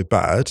Leipzig was so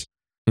bad,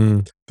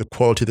 the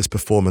quality of this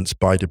performance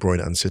by De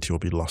Bruyne and City will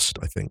be lost,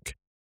 I think.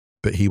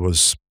 But he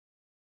was...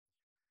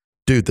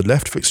 Dude, the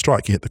left foot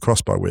strike he hit the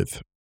crossbar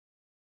with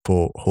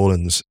for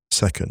Haaland's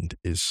second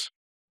is...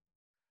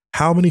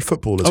 How many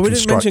footballers we can didn't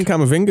strike? mention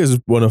Camavinga's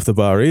one off the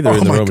bar either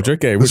in the Real Madrid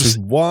game, which is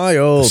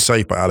wild.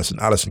 Saved by Alisson.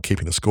 Alisson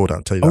keeping the score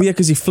down, tell you that. Oh yeah,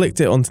 because he flicked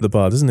it onto the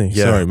bar, doesn't he?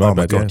 Yeah. Sorry, my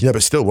bad. God. Yeah,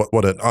 but still,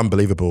 what an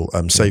unbelievable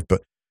save.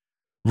 But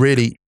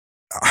really,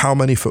 how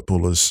many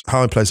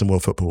players in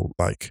world football,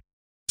 like,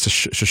 it's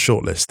a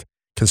short list,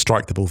 can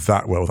strike the ball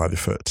that well with either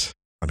foot?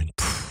 I mean...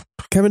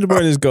 Kevin De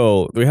Bruyne's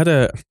goal, we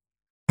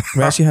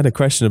actually had a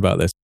question about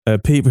this.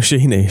 Pete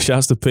Bushini,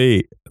 shouts to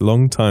Pete,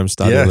 long-time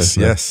stadium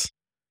listener. Yes.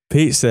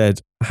 Pete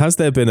said, has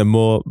there been a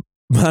more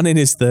man in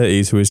his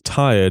 30s who is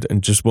tired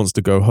and just wants to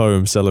go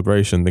home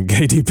celebration than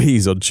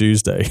KDB's on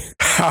Tuesday?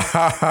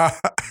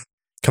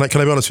 Can I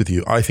be honest with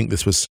you? I think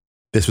this was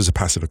a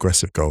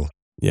passive-aggressive goal.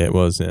 Yeah, it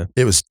was, yeah.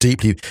 It was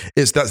deeply...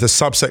 That's the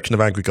subsection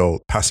of angry goal,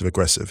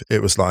 passive-aggressive.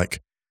 It was like,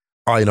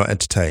 are you not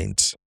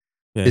entertained?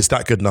 Yeah. Is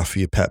that good enough for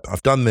you, Pep?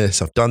 I've done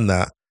this, I've done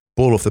that,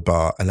 ball off the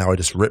bar, and now I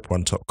just rip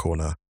one top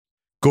corner.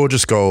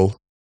 Gorgeous goal.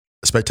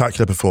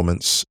 Spectacular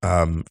performance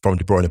from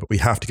De Bruyne, but we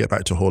have to get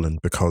back to Haaland,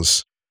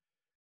 because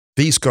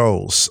these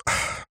goals,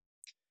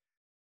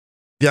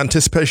 the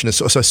anticipation is...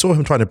 So I saw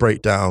him trying to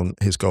break down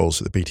his goals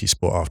at the BT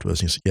Sport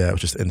afterwards, and he said, yeah, it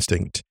was just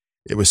instinct.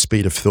 It was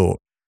speed of thought.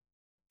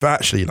 But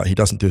actually, he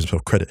doesn't do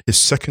himself credit. His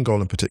second goal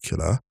in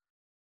particular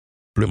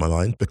blew my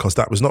mind, because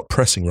that was not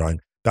pressing, Ryan.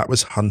 That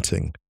was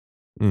hunting.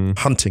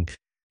 Hunting.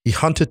 He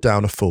hunted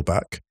down a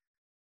fullback,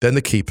 then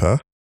the keeper,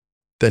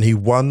 then he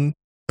won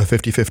a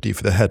 50-50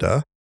 for the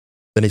header,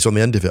 then he's on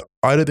the end of it.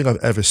 I don't think I've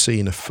ever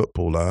seen a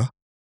footballer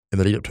in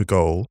the lead up to a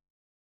goal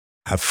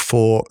have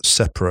 4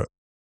 separate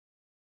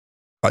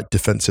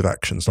defensive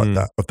actions like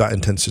that, of that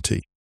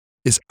intensity.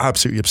 It's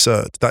absolutely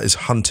absurd. That is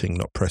hunting,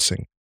 not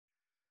pressing.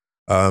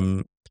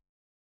 And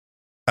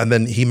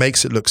then he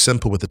makes it look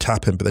simple with the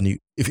tap in, but then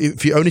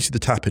if you only see the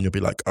tap in, you'll be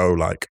like,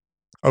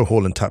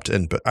 Haaland tapped it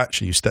in. But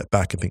actually you step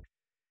back and think,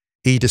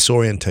 he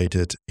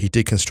disorientated, he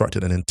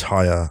deconstructed an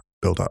entire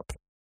build-up.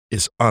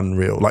 It's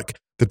unreal.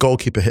 The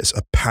goalkeeper hits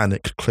a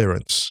panicked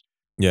clearance.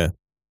 Yeah.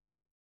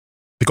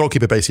 The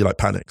goalkeeper basically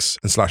panics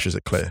and slashes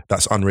it clear.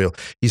 That's unreal.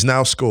 He's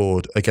now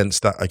scored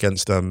against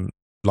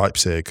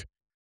Leipzig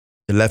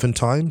 11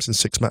 times in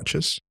 6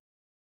 matches.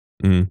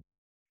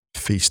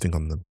 Feasting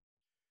on them.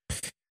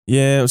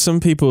 Yeah, some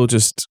people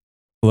just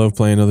love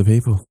playing other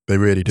people. They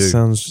really do.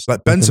 Sounds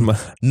like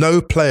Benzema. No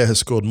player has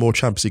scored more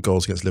Champions League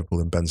goals against Liverpool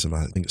than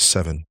Benzema. I think it's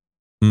 7.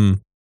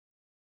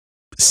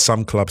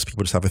 some clubs,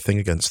 people just have a thing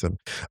against them.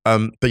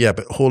 But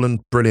Haaland,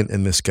 brilliant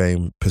in this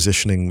game,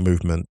 positioning,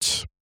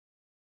 movement,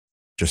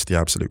 just the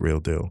absolute real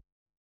deal.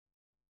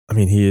 I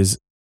mean, he is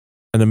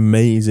an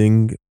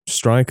amazing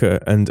striker,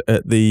 and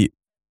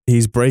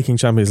he's breaking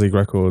Champions League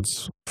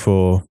records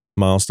for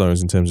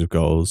milestones in terms of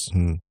goals.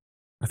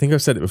 I think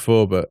I've said it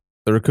before, but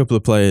there are a couple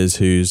of players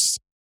whose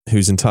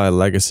entire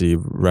legacy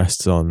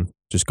rests on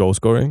just goal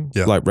scoring,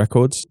 like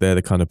records. They're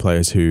the kind of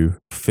players who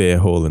fear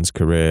Haaland's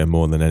career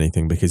more than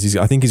anything, because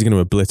I think he's going to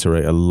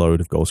obliterate a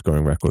load of goal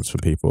scoring records for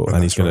people,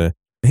 and he's going to.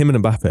 Him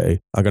and Mbappe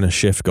are going to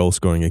shift goal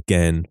scoring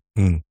again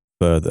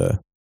further.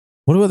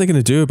 What are they going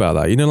to do about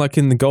that? You know, like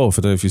in the golf,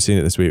 I don't know if you've seen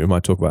it this week. We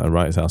might talk about it in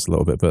Wright's House a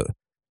little bit, but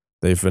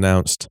they've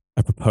announced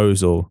a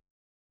proposal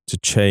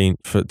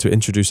to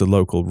introduce a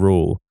local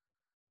rule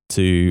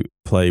to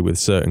play with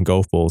certain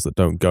golf balls that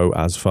don't go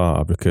as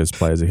far because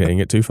players are hitting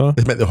it too far.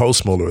 They make the hole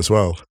smaller as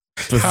well.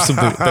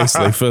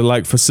 Basically,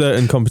 for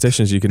certain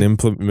competitions, you can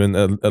implement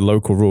a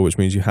local rule, which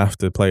means you have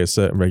to play a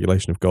certain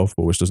regulation of golf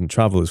ball, which doesn't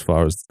travel as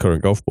far as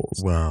current golf balls.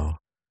 Wow.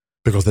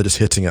 Because they're just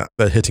hitting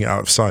it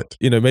out of sight.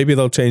 You know, maybe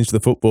they'll change the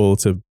football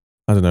to,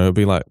 I don't know, it'll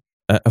be like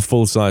a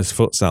full-size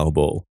futsal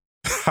ball.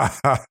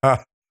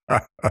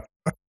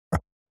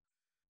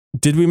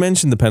 Did we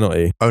mention the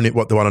penalty? Only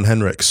the one on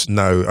Henriks?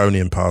 No, only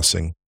in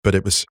passing. But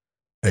it was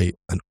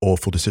an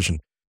awful decision.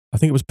 I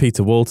think it was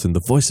Peter Walton.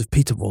 The voice of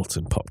Peter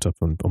Walton popped up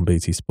on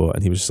BT Sport,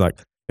 and he was just like,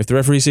 if the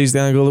referee sees the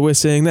angle that we're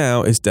seeing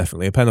now, it's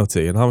definitely a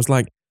penalty. And I was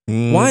like,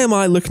 why am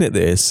I looking at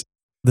this,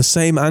 the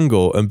same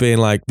angle, and being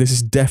like, this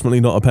is definitely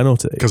not a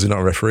penalty? Because you're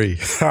not a referee.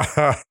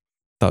 That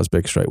was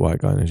big straight white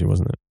guy energy,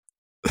 wasn't it?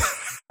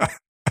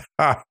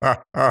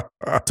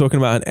 Talking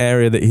about an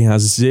area that he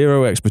has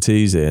zero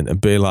expertise in and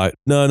being like,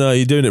 no,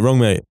 you're doing it wrong,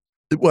 mate.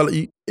 Well,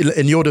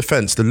 in your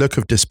defense, the look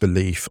of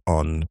disbelief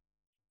on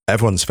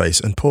everyone's face,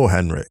 and poor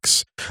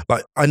Henriks.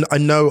 Like, I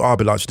know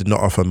RB Leipzig did not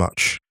offer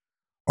much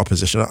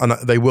opposition, and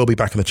they will be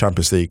back in the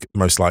Champions League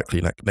most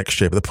likely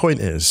next year. But the point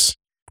is,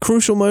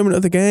 crucial moment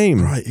of the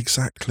game. Right,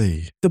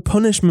 exactly. The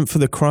punishment for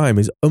the crime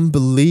is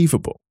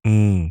unbelievable.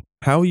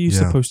 How are you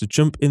supposed to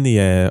jump in the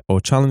air or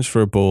challenge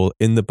for a ball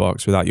in the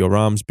box without your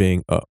arms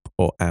being up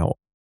or out?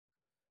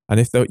 And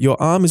if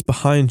your arm is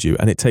behind you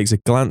and it takes a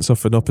glance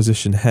off an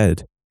opposition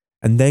head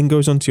and then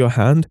goes onto your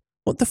hand,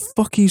 what the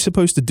fuck are you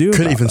supposed to do?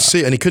 Couldn't even see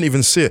it, and he couldn't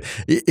even see it.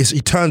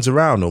 He turns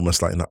around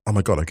almost like, oh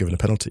my God, I've given a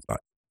penalty. Like,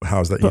 how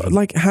is that even?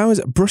 Like, how is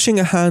it brushing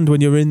a hand when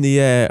you're in the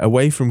air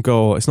away from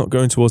goal? It's not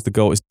going towards the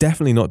goal. It's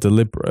definitely not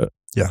deliberate.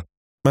 Yeah.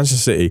 Manchester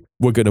City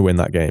were going to win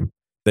that game.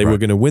 They were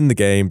going to win the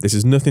game. This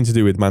is nothing to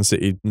do with Man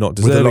City not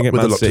deserving it.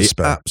 Man City,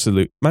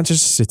 absolute.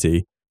 Manchester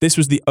City, this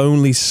was the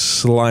only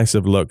slice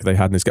of luck they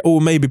had in this game.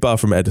 Oh, maybe bar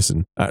from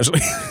Ederson,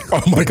 actually.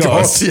 Oh my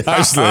God. Yeah.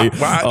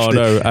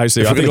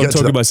 Actually, I think I'm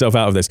talking myself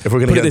out of this. If we're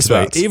going to get this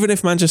way, even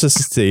if Manchester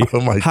City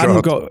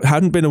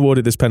hadn't been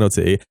awarded this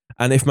penalty,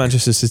 and if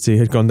Manchester City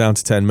had gone down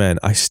to 10 men,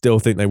 I still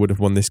think they would have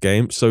won this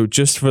game. So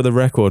just for the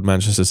record,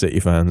 Manchester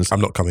City fans,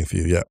 I'm not coming for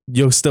you yet.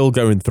 You're still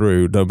going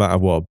through no matter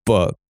what,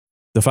 but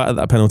the fact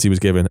that penalty was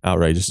given,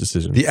 outrageous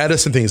decision. The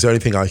Ederson thing is the only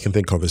thing I can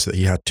think of is that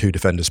he had two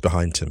defenders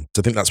behind him.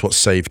 So I think that's what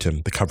saved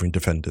him, the covering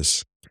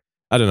defenders.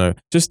 I don't know.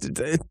 Just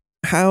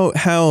how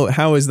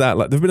is that?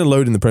 Like, there've been a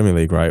load in the Premier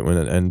League, right?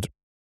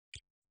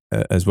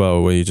 As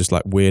well, where you just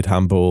like weird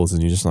handballs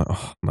and you're just like,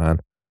 oh man.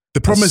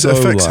 The problem is it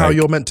affects how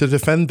you're meant to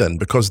defend then,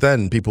 because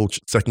then people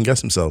second guess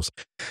themselves.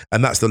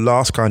 And that's the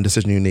last kind of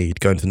decision you need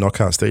going to the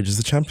knockout stages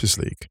of the Champions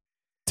League.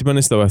 To be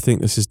honest though, I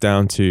think this is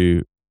down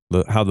to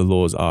how the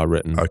laws are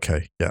written.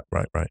 Okay, yeah,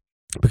 right.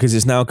 Because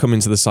it's now come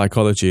into the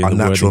psychology and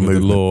unnatural the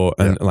wording movement. of the law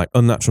and like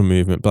unnatural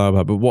movement, blah,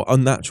 blah, blah. But what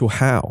unnatural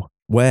how?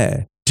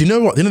 Where? Do you know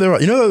what?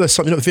 There's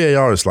something what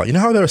VAR is like. You know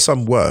how there are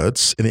some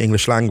words in the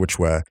English language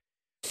where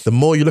the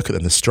more you look at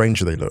them, the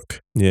stranger they look.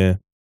 Yeah.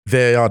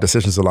 VAR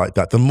decisions are like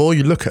that. The more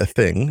you look at a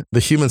thing, the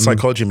human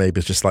psychology maybe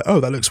is just like,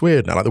 oh, that looks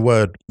weird now. Like the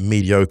word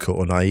mediocre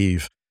or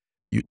naive.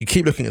 You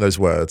keep looking at those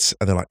words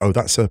and they're like, oh,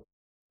 that's or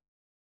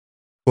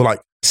like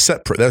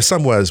separate. There are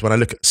some words when I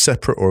look at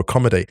separate or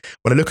accommodate,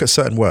 when I look at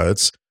certain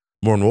words,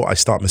 more and more I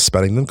start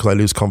misspelling them because I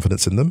lose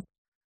confidence in them.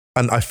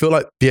 And I feel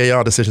like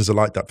VAR decisions are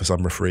like that for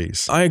some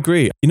referees. I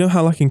agree. You know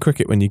how like in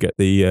cricket when you get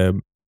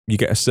you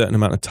get a certain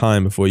amount of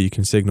time before you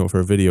can signal for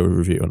a video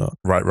review or not?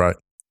 Right.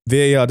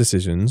 VAR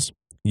decisions,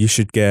 you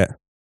should get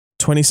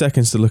 20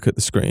 seconds to look at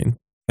the screen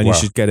and you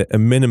should get it a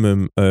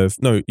maximum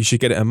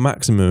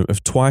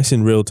of twice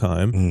in real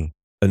time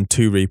and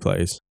 2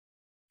 replays.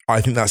 I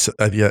think that's,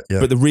 yeah.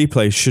 But the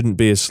replay shouldn't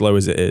be as slow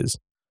as it is.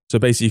 So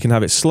basically you can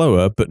have it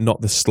slower, but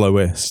not the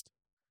slowest.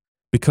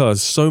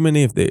 Because so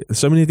many of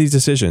these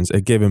decisions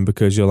are given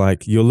because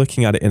you're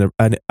looking at it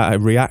at a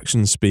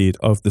reaction speed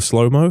of the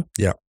slow-mo.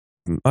 Yeah.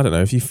 I don't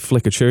know, if you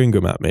flick a chewing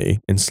gum at me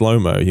in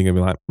slow-mo, you're going to be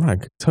like,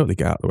 right, totally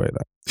get out of the way of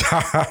that.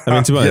 I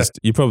mean, to be honest,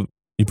 you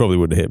probably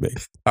wouldn't hit me.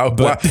 Oh,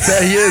 but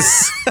there he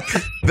is.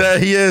 There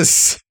he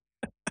is.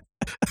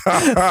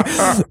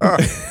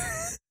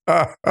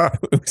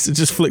 So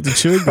just flicked a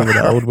chewing gum with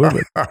that old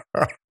woman.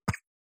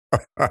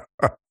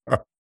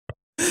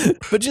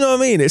 But do you know what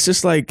I mean? It's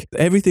just like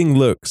everything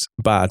looks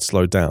bad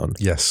slowed down.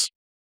 Yes.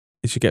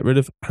 You should get rid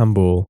of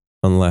handball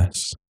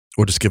unless...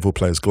 Or just give all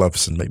players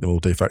gloves and make them all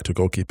de facto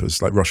goalkeepers,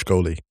 like rush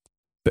goalie.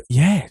 But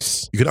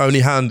yes. You can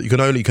only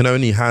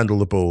handle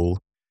the ball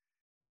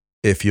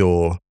if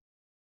you're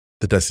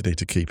the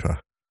designated keeper.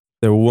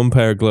 There were one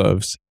pair of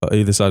gloves on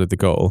either side of the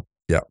goal.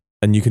 Yeah.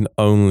 And you can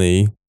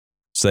only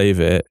save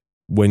it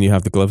when you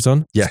have the gloves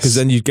on. Yes. Because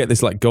then you get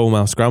this like goal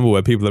mouth scramble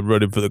where people are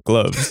running for the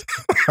gloves.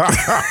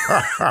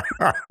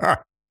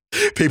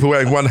 People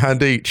wearing one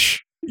hand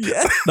each.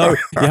 Yeah. No,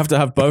 you have to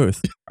have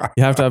both.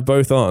 You have to have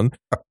both on.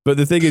 But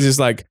the thing is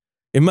like,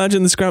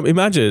 imagine the scramble.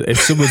 Imagine if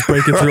someone's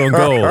breaking through on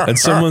goal and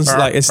someone's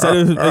like,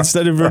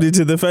 instead of running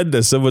to the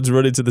defender, someone's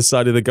running to the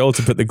side of the goal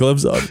to put the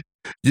gloves on.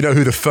 You know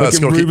who the first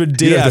goalkeeper... Ruben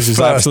Diaz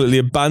is absolutely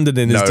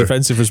abandoning his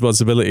defensive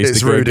responsibilities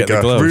to go and get the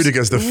gloves.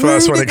 Rudiger's the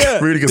first one.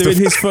 Rudiger's doing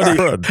his funny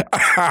run.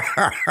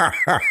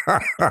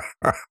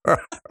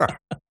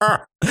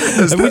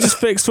 Have we just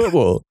fixed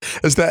football?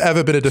 Has there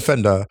ever been a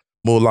defender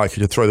more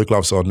likely to throw the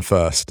gloves on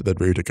first than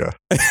Rudiger?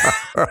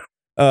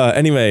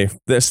 Anyway,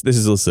 this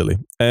is all silly.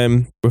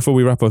 Before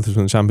we wrap up from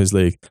the Champions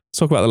League, let's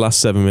talk about the last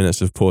 7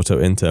 minutes of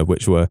Porto-Inter,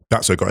 which were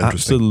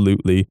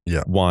absolutely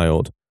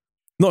wild.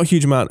 Not a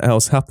huge amount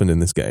else happened in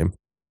this game.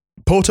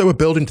 Porto were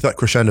building to that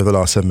crescendo the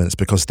last 7 minutes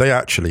because they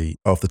actually,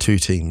 of the two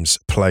teams,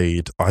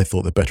 played, I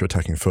thought, the better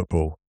attacking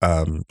football.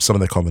 Some of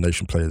their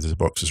combination players in the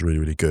box is really,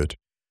 really good.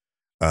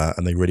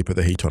 And they really put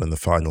the heat on in the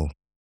final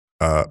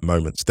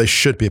moments. They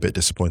should be a bit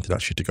disappointed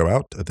actually to go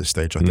out at this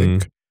stage, I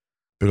think,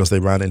 because they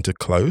ran into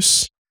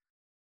close.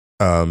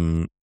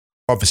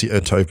 Obviously,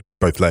 Inter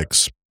both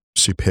legs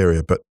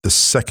superior, but the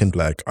second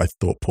leg, I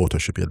thought Porto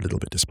should be a little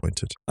bit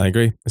disappointed. I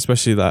agree,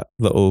 especially that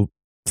little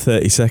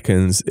 30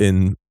 seconds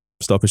in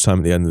stoppage time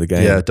at the end of the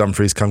game. Yeah,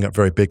 Dumfries coming up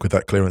very big with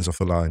that clearance off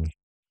the line.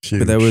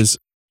 Huge. But there was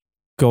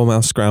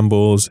goal-mouth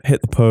scrambles,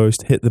 hit the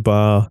post, hit the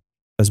bar.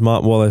 As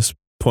Mark Wallace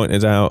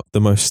pointed out,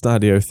 the most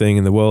stadio thing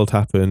in the world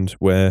happened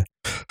where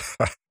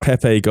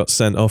Pepe got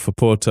sent off for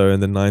Porto in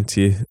the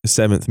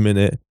 97th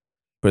minute.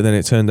 But then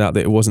it turned out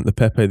that it wasn't the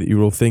Pepe that you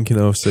were all thinking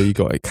of, so you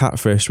got a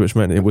catfish, which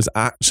meant it was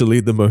actually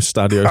the most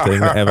stadio thing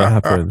that ever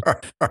happened.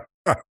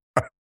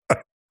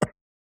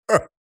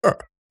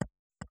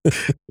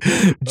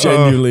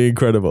 Genuinely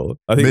incredible.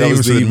 I think that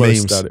was the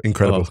most stadio.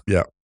 Incredible,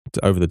 yeah.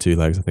 Over the two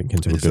legs, I think,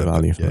 into a good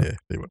value. Yeah,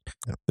 they were.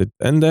 Yeah.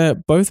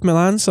 And both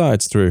Milan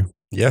sides through.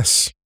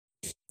 Yes.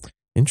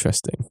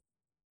 Interesting.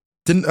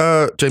 Didn't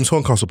James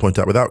Horncastle point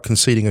out without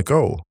conceding a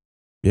goal?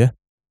 Yeah.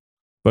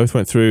 Both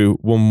went through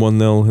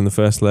 1-0 in the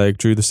first leg,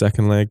 drew the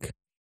second leg,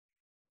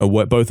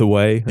 both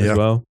away as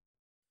well.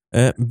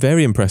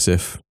 Very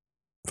impressive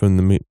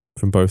from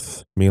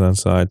both Milan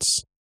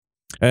sides.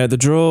 The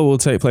draw will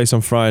take place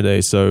on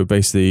Friday, so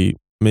basically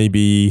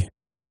maybe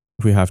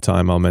if we have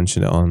time, I'll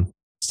mention it on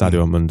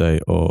Stadio on Monday,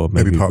 or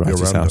maybe part of your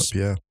roundup, house.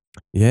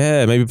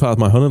 Yeah, maybe part of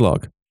my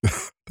Hunalog.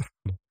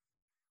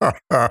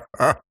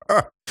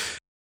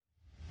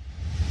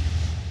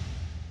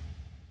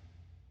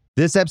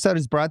 This episode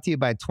is brought to you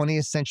by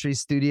 20th Century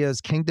Studios'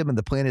 Kingdom of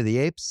the Planet of the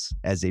Apes.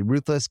 As a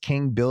ruthless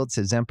king builds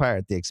his empire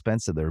at the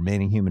expense of the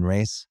remaining human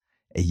race,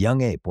 a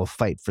young ape will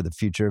fight for the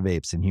future of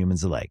apes and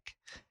humans alike.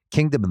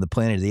 Kingdom of the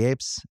Planet of the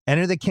Apes.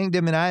 Enter the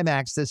kingdom in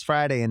IMAX this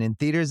Friday and in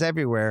theaters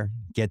everywhere.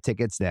 Get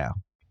tickets now.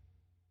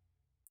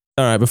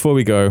 All right, before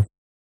we go,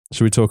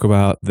 should we talk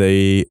about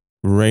the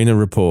Reyna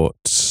report?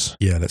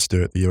 Yeah, let's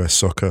do it. The US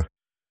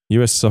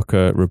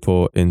soccer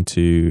report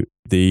into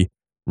the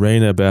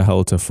Reyna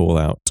Berhalter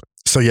fallout.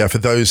 So yeah, for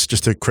those,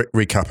 just a quick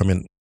recap, I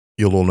mean,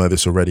 you'll all know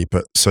this already,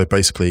 but so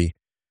basically,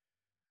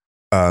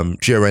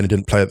 Gio Reyna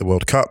didn't play at the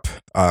World Cup.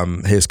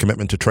 His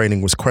commitment to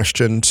training was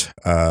questioned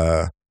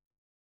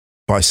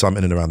by some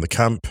in and around the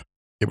camp.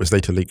 It was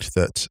later leaked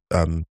that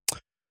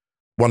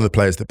one of the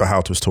players that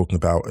Berhalter was talking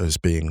about as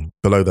being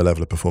below their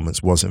level of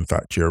performance was in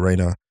fact Gio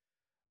Reyna.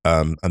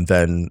 And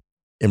then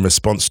in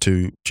response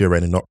to Gio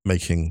Reyna not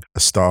making a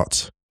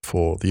start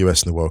for the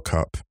US in the World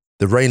Cup,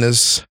 the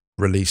Reyners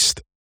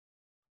released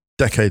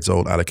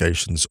decades-old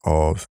allegations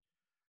of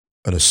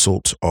an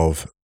assault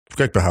of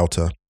Greg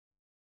Berhalter,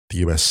 the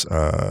US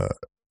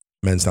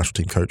men's national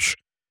team coach,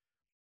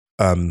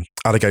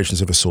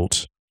 allegations of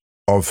assault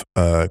of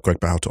Greg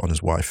Berhalter on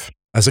his wife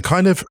as a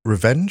kind of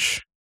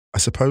revenge, I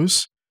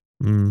suppose.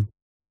 And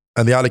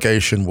the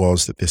allegation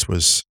was that this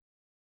was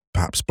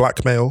perhaps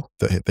blackmail,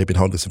 that they've been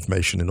holding this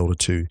information in order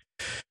to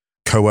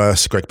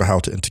coerce Greg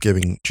Berhalter into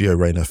giving Gio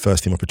Reyna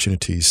first-team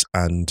opportunities.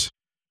 And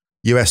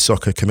US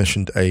Soccer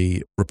commissioned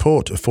a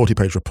report, a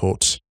 40-page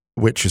report,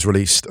 which was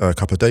released a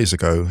couple of days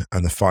ago,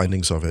 and the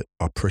findings of it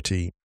are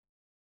pretty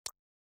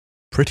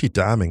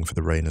damning for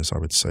the Reyners, I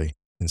would say,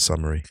 in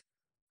summary.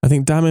 I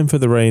think damning for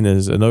the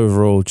Reyners, and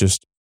overall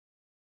just...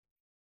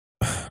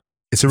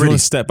 It's a really...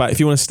 step back. If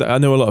you want to step... I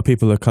know a lot of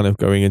people are kind of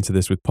going into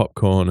this with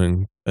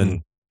popcorn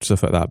and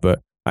stuff like that,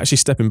 but actually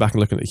stepping back and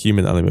looking at the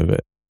human element of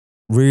it,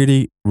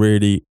 really,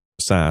 really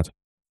sad.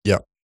 Yeah.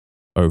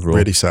 Overall.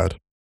 Really sad.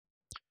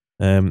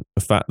 The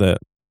fact that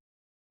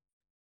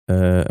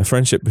a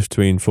friendship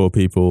between four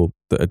people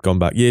that had gone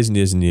back years and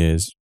years and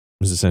years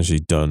was essentially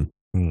done.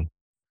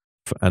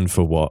 And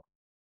for what?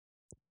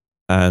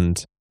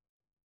 And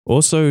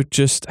also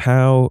just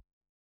how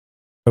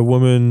a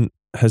woman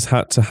has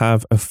had to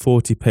have a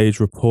 40-page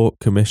report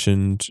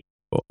commissioned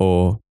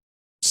or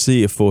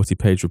see a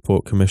 40-page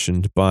report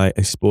commissioned by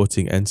a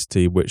sporting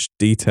entity which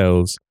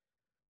details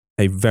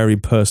a very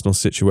personal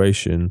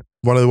situation.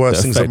 One of the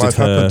worst things that might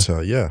happen to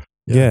her.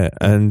 Yeah.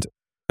 And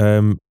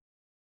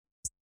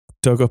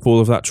dug up all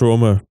of that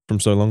trauma from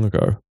so long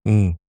ago.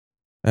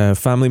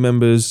 Family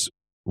members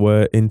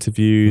were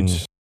interviewed.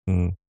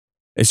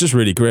 It's just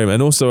really grim.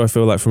 And also I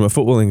feel like from a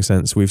footballing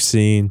sense, we've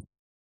seen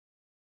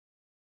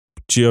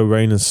Gio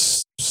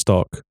Reyna's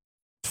stock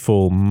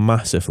fall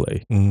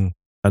massively. And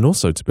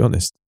also, to be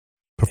honest,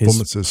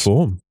 performances.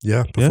 Form.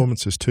 Yeah,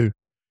 performances too.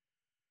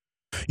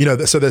 You know,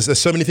 so there's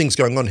so many things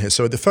going on here.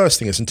 So the first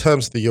thing is, in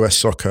terms of the US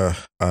soccer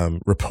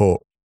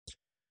report,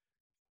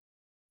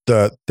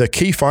 the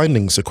key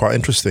findings are quite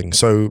interesting.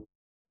 So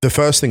the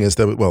first thing is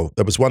there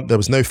was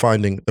a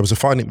finding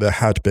there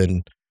had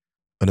been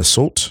an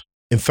assault.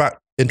 In fact,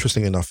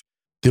 interestingly enough,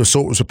 the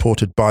assault was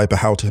reported by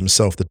Berhalter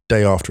himself the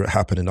day after it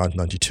happened in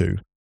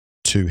 1992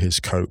 to his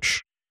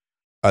coach.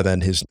 And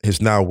then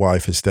his now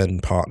wife, his then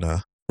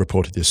partner,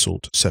 reported the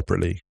assault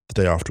separately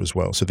the day after as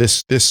well. So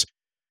this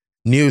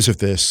news of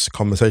this,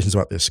 conversations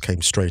about this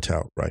came straight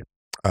out, right?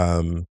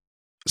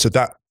 So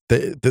that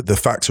the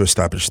facts are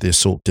established, the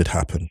assault did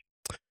happen.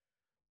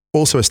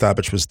 Also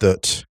established was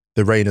that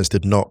the Reyners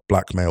did not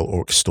blackmail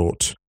or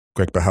extort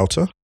Greg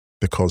Berhalter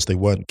because they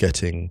weren't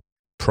getting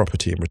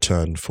property in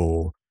return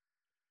for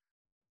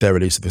their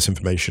release of this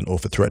information or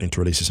for threatening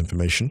to release this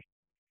information.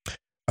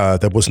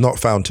 There was not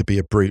found to be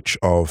a breach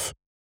of,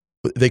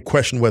 they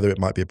questioned whether it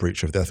might be a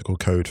breach of the ethical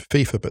code of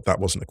FIFA, but that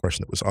wasn't a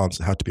question that was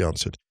answered, had to be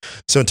answered.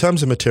 So in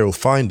terms of material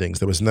findings,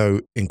 there was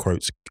no, in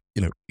quotes,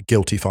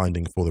 guilty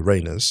finding for the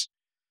Reyners.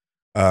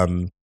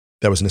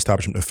 There was an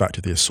establishment of fact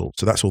of the assault.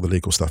 So that's all the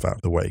legal stuff out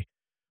of the way.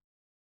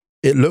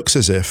 It looks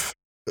as if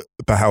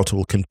Berhalter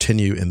will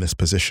continue in this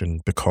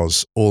position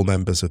because all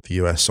members of the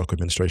US Soccer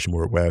Administration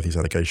were aware of these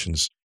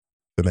allegations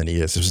for many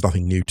years. This was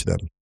nothing new to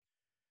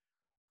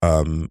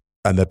them.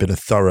 And there'd been a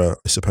thorough,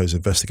 I suppose,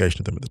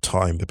 investigation of them at the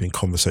time. There'd been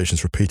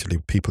conversations repeatedly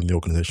with people in the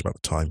organization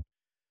about the time.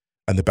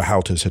 And the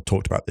Berhalters had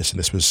talked about this, and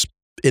this was,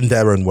 in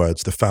their own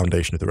words, the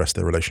foundation of the rest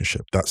of their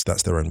relationship. That's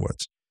their own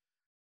words.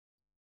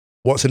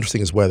 What's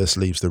interesting is where this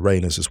leaves the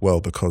Reyners as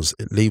well, because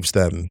it leaves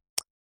them.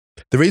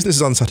 The reason this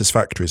is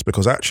unsatisfactory is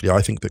because actually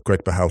I think that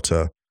Greg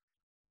Berhalter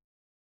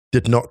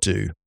did not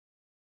do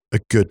a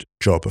good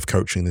job of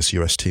coaching this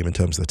US team in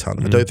terms of the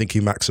talent. I don't think he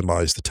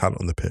maximized the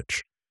talent on the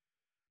pitch.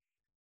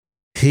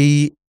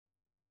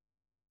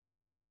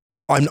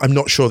 I'm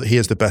not sure that he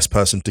is the best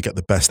person to get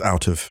the best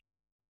out of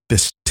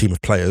this team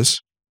of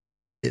players.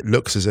 It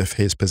looks as if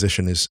his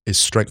position is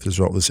strengthened as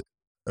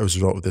a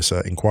result of this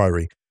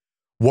inquiry.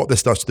 What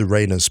this does to the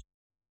Reyners,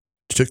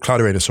 to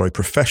Claudio Reyna,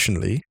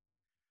 professionally,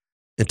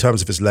 in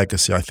terms of his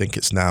legacy, I think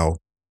it's now,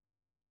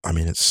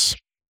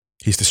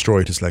 he's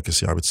destroyed his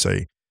legacy, I would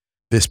say.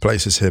 This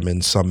places him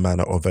in some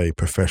manner of a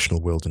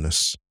professional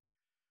wilderness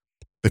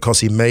because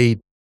he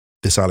made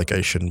this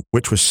allegation,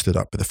 which was stood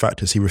up, but the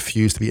fact is he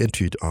refused to be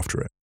interviewed after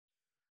it.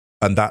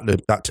 And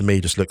that to me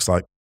just looks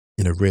like,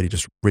 really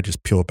just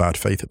pure bad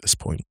faith at this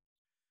point.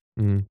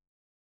 And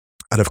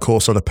of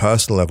course, on a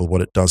personal level,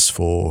 what it does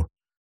for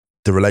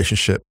the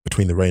relationship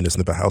between the Reyners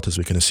and the Berhalters,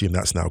 we can assume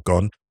that's now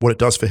gone. What it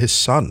does for his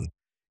son.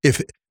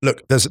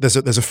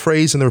 There's a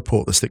phrase in the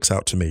report that sticks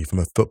out to me from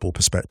a football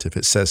perspective.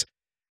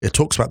 It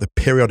talks about the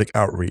periodic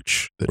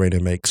outreach that Reyna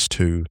makes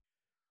to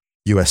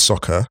US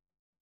soccer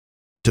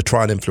to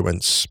try and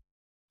influence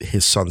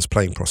his son's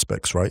playing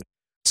prospects, right?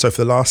 So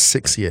for the last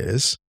 6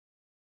 years,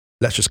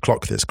 let's just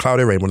clock this.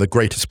 Claudio Reyna, one of the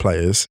greatest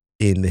players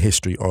in the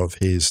history of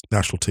his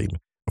national team,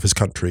 of his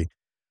country,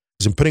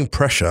 has been putting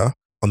pressure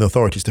on the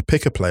authorities to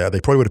pick a player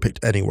they probably would have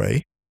picked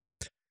anyway,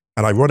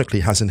 and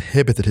ironically has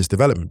inhibited his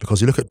development because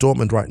you look at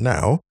Dortmund right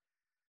now,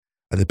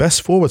 and the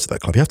best forwards of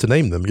that club, you have to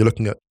name them. You're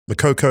looking at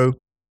Moukoko,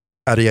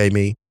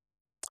 Adeyemi,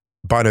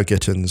 Bino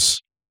Gittins,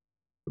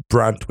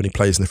 Brandt when he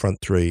plays in the front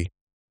three,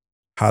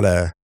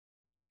 Haller.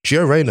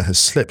 Gio Reyna has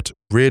slipped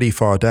really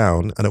far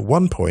down, and at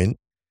one point,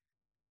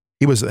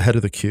 he was at the head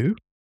of the queue,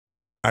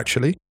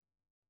 actually.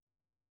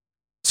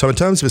 So in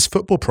terms of his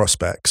football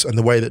prospects and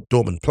the way that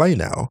Dortmund play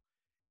now,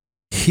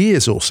 he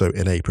is also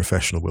in a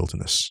professional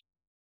wilderness,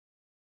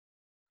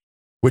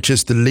 which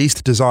is the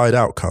least desired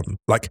outcome.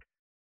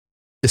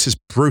 This is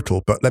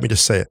brutal, but let me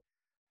just say it.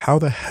 How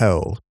the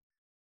hell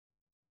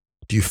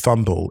do you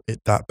fumble it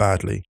that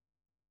badly?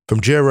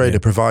 From Gio Reyna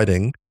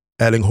providing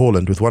Erling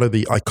Haaland with one of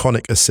the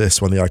iconic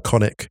assists, one of the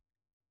iconic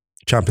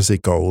Champions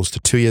League goals, to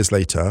 2 years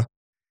later,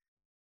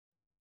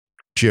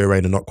 Gio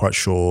Reyna not quite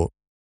sure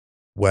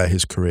where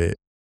his career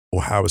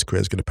or how his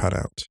career is going to pan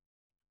out.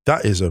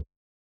 That's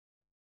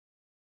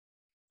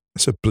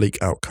a bleak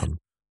outcome.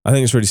 I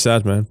think it's really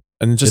sad, man.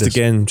 And just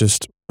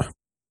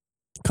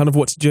kind of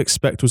what did you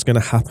expect was going to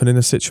happen in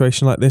a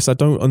situation like this? I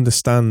don't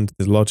understand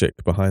the logic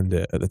behind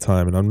it at the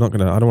time. And I don't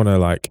want to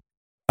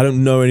I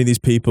don't know any of these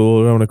people.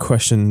 I don't want to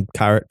question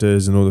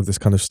characters and all of this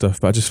kind of stuff.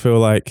 But I just feel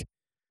like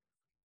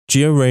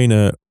Gio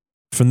Reyna,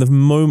 from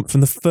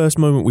the first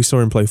moment we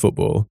saw him play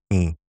football,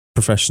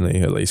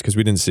 professionally at least, because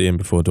we didn't see him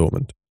before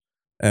Dortmund.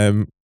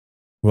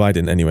 Well, I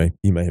didn't anyway.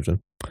 You may have done,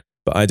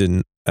 but I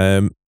didn't.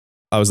 I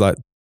was like,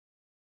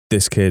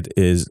 this kid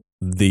is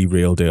the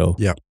real deal.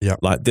 Yeah.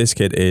 Like, this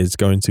kid is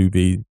going to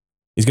be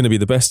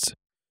the best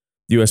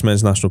US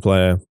men's national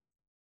player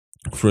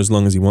for as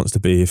long as he wants to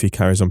be, if he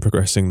carries on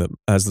progressing that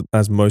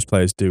as most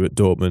players do at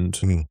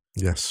Dortmund.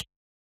 Yes.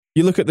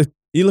 You look at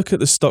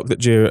the stock that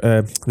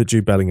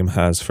Jude Bellingham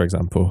has, for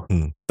example.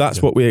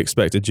 That's what we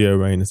expected Gio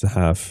Reyna to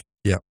have.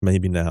 Yeah.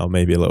 Maybe now,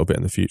 maybe a little bit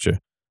in the future.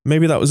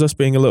 Maybe that was us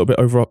being a little bit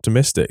over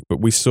optimistic, but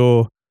we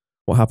saw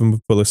what happened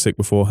with Pulisic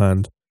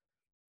beforehand,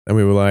 and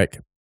we were like,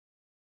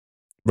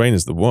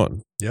 Reyna's the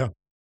one. Yeah,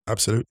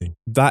 absolutely.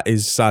 That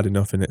is sad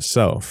enough in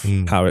itself,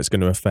 how it's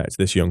going to affect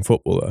this young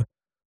footballer.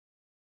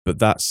 But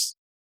that's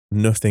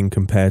nothing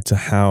compared to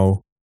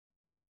how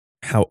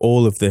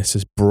all of this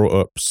has brought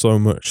up so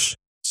much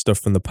stuff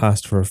from the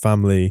past for a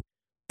family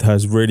that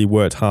has really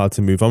worked hard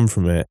to move on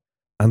from it.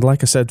 And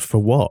like I said, for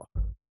what?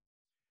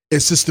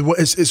 It's just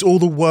it's all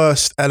the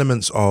worst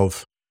elements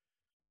of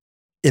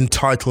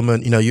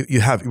entitlement. You know,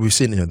 we've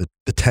seen, you know,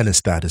 the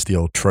tennis dad is the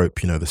old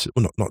trope. You know, this,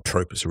 well, not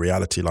trope, it's a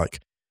reality.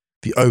 Like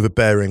the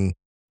overbearing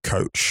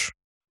coach,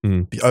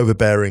 the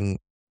overbearing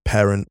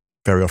parent,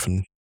 very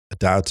often a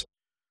dad,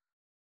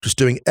 just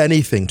doing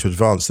anything to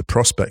advance the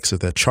prospects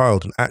of their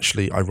child and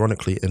actually,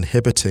 ironically,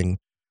 inhibiting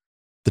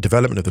the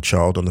development of the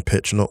child on the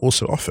pitch and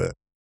also off it.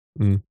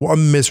 What a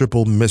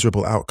miserable,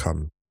 miserable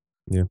outcome.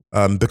 Yeah.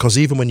 Because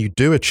even when you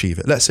do achieve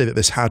it, let's say that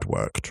this had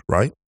worked,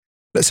 right?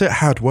 Let's say it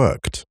had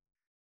worked.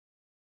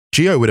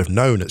 Gio would have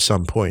known at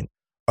some point,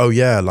 oh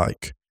yeah,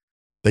 like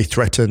they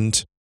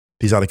threatened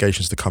these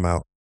allegations to come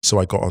out, so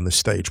I got on this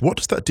stage. What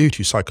does that do to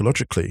you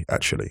psychologically,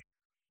 actually?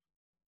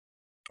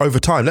 Over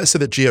time, let's say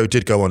that Gio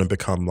did go on and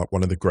become like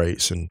one of the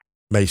greats and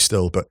may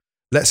still, but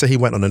let's say he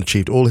went on and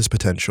achieved all his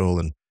potential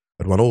and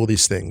had won all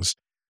these things.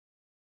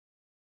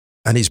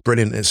 And he's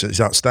brilliant, he's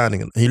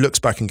outstanding. And he looks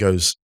back and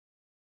goes,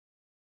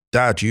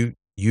 Dad, you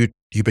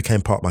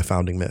became part of my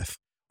founding myth.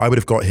 I would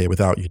have got here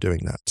without you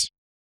doing that.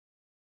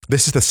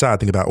 This is the sad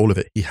thing about all of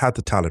it. He had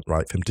the talent,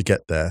 right, for him to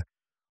get there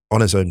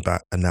on his own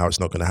bat, and now it's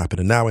not going to happen.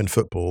 And now in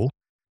football,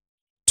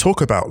 talk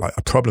about like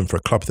a problem for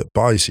a club that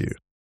buys you.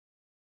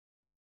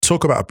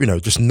 Talk about, you know,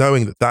 just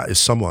knowing that that is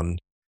someone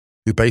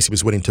who basically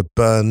was willing to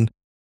burn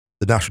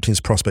the national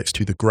team's prospects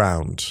to the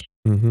ground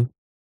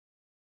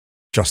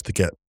just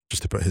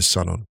to put his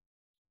son on.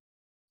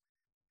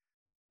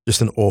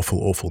 Just an awful,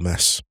 awful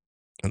mess.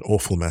 An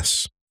awful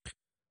mess.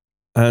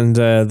 And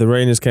the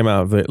Reyners came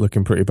out of it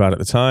looking pretty bad at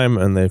the time,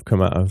 and they've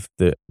come out of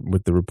it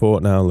with the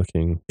report now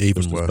looking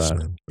even worse,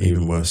 man.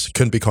 Even worse.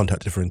 Couldn't be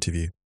contacted for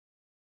interview.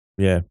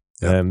 Yeah.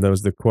 There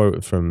was the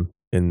quote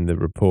in the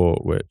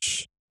report,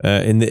 which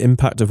in the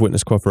impact of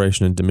witness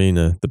cooperation and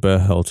demeanour, the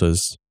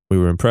Berhalters, we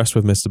were impressed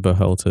with Mr.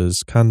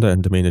 Berhalter's candour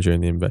and demeanour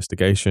during the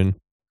investigation.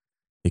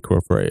 He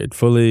cooperated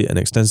fully and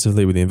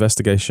extensively with the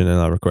investigation and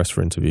our request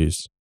for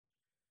interviews.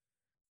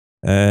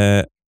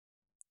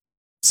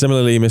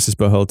 Similarly, Mrs.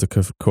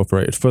 Berhalter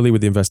cooperated fully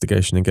with the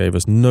investigation and gave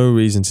us no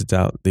reason to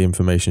doubt the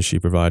information she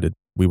provided.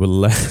 We were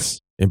less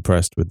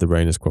impressed with the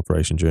Reyners'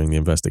 cooperation during the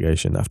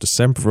investigation. After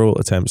several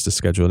attempts to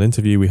schedule an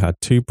interview, we had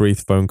 2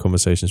 brief phone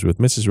conversations with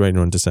Mrs. Reyna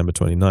on December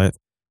 29th,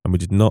 and we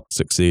did not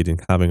succeed in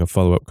having a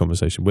follow-up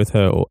conversation with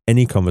her or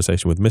any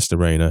conversation with Mr.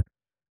 Reyna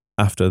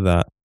after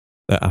that.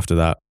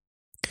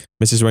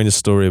 Mrs. Reyna's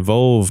story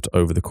evolved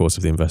over the course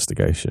of the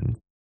investigation.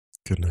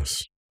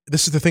 Goodness.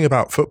 This is the thing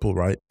about football,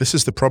 right? This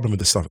is the problem with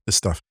this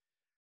stuff.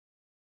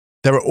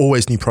 There are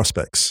always new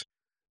prospects.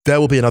 There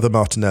will be another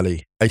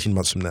Martinelli 18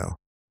 months from now.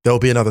 There will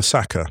be another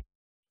Saka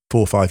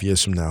 4 or 5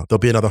 years from now. There'll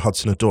be another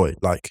Hudson-Odoi.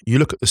 Like, you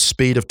look at the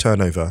speed of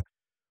turnover,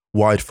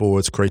 wide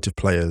forwards, creative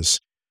players.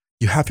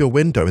 You have your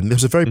window. And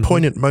there's a very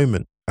poignant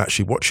moment,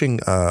 actually, watching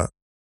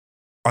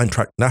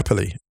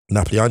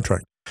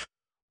Napoli-Eintracht,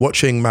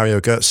 watching Mario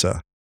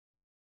Götze.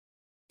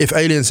 If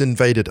aliens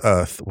visited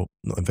Earth, and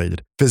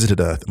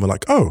were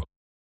like, oh,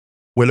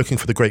 we're looking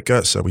for the great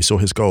Götze. We saw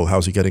his goal.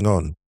 How's he getting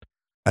on?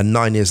 And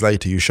 9 years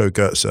later, you show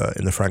Götze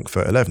in the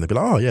Frankfurt 11. They'd be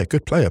like, oh, yeah,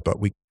 good player. But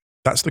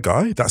that's the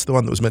guy. That's the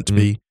one that was meant to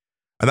be.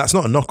 And that's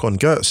not a knock on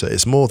Götze.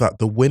 It's more that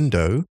the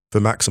window for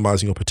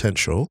maximizing your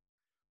potential.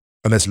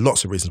 And there's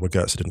lots of reasons why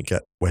Götze didn't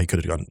get where he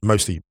could have gone.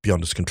 Mostly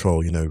beyond his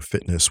control,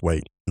 fitness,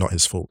 weight, not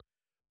his fault.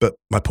 But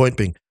my point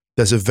being,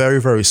 there's a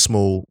very, very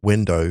small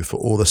window for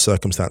all the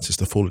circumstances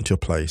to fall into your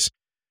place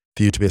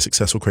for you to be a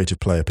successful creative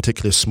player,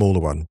 particularly a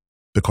smaller one,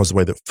 because of the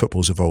way that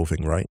football's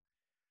evolving, right?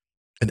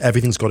 And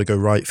everything's got to go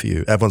right for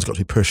you. Everyone's got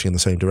to be pushing in the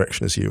same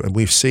direction as you. And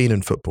we've seen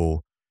in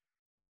football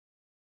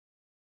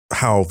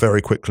how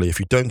very quickly, if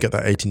you don't get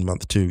that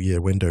 18-month, 2-year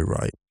window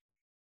right,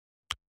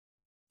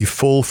 you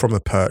fall from a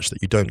perch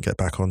that you don't get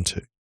back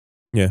onto.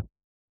 Yeah.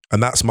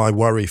 And that's my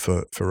worry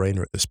for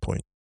Reyna at this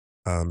point.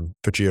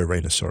 For Gio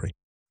Reyna, sorry.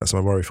 That's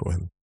my worry for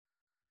him.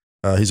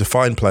 He's a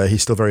fine player.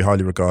 He's still very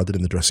highly regarded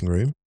in the dressing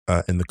room.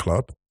 in the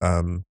club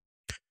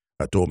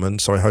at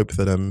Dortmund. So I hope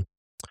that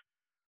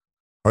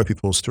hope he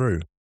pulls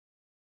through.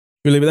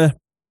 We leave it there.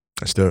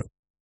 Let's do it.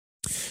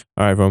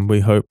 All right, everyone.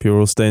 We hope you're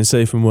all staying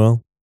safe and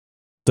well.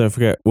 Don't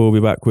forget, we'll be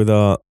back with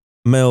our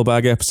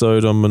mailbag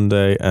episode on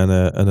Monday and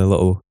a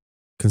little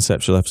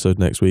conceptual episode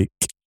next week.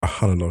 A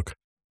monologue.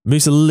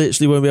 Musa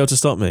literally won't be able to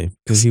stop me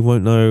because he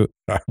won't know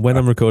when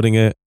I'm recording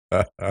it,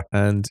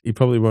 and he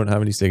probably won't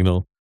have any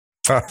signal.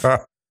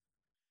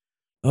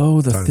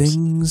 Oh, the Times.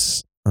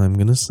 things I'm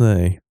going to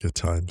say. Good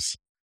times.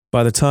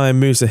 By the time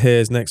Musa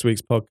hears next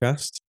week's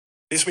podcast...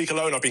 This week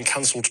alone, I've been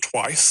cancelled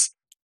twice.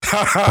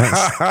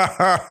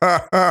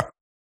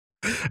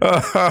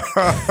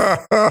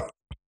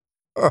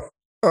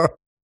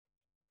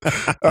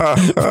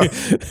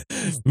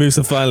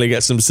 Musa finally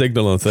gets some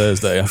signal on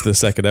Thursday after the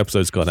second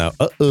episode's gone out.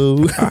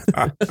 Uh-oh.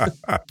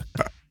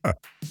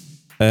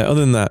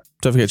 Other than that,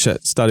 don't forget to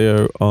check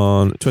Stadio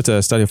on Twitter,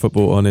 Stadio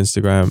Football on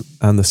Instagram,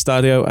 and the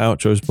Stadio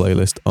Outros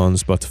playlist on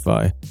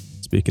Spotify.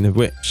 Speaking of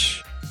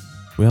which,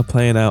 we are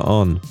playing out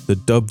on the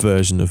dub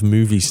version of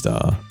Movie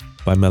Star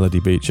by Melody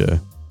Beecher,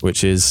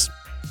 which is...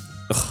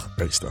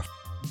 Great stuff.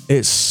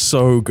 It's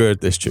so good,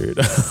 this tune.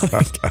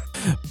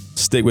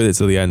 Stick with it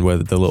till the end where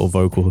the little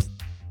vocal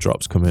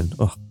drops come in.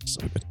 Oh,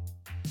 so good.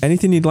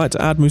 Anything you'd like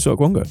to add, Musa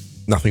Okwonga?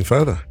 Nothing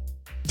further.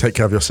 Take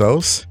care of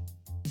yourselves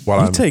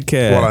while take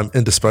care. While I'm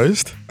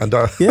indisposed. And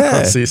Yeah.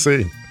 I'll see you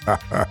soon.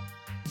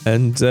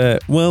 And,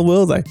 well,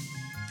 will they?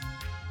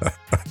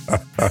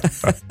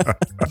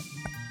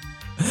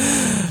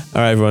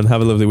 All right, everyone.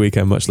 Have a lovely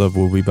weekend. Much love.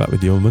 We'll be back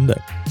with you on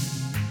Monday.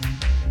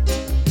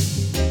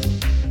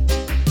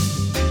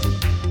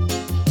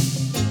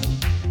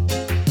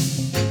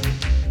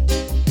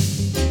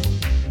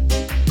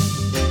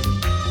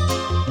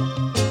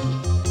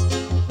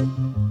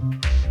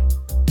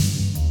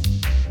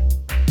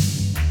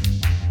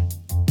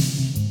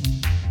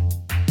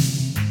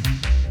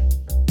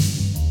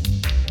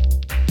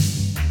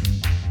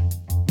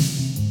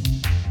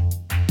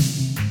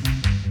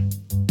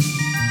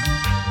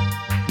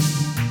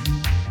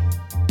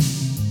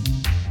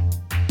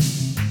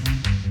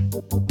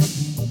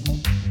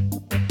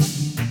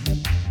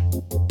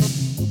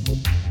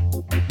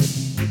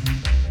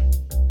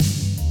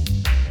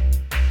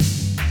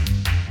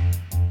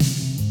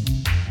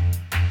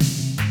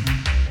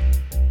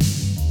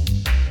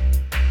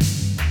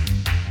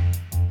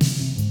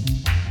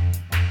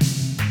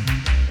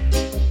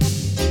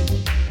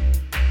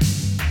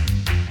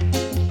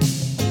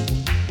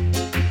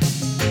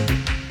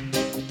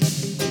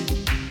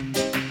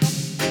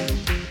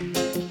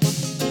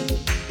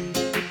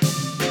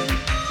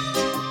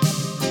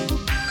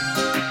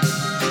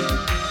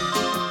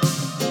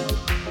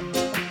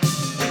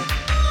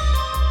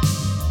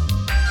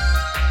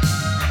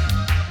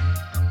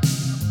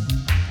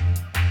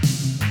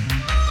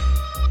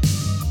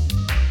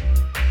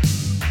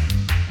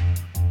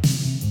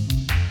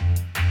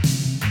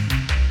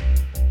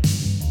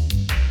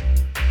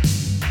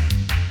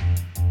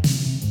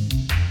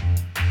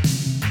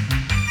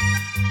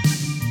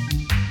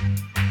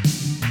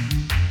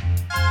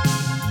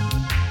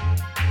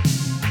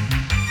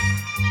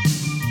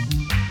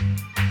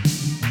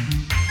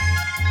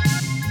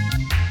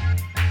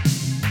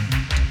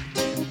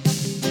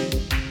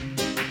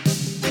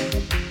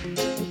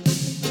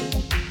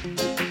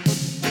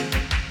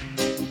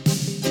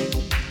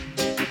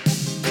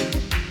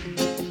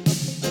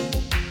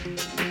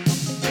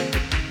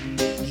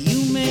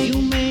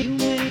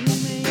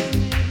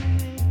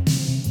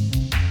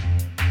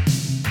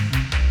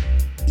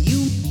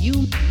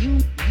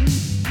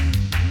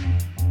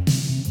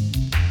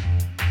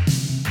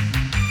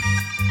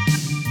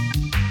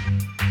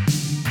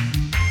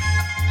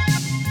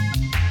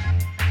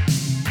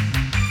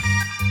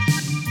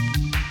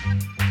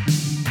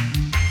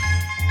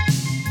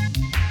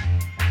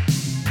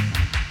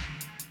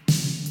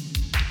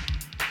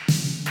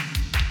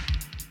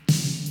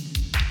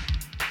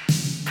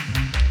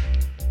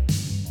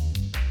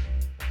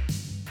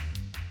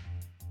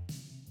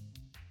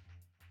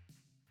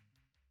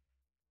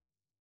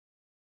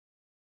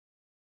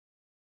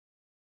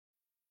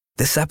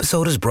 This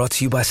episode is brought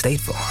to you by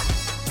State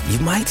Farm. You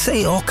might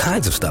say all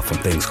kinds of stuff when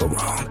things go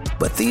wrong,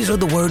 but these are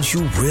the words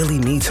you really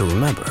need to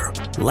remember.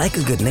 Like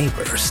a good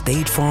neighbor,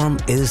 State Farm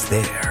is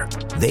there.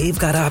 They've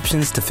got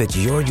options to fit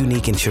your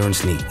unique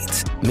insurance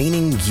needs,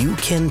 meaning you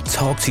can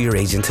talk to your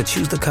agent to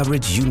choose the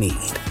coverage you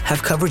need,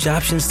 have coverage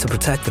options to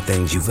protect the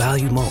things you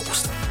value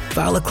most,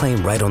 file a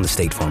claim right on the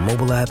State Farm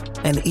mobile app,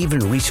 and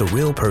even reach a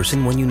real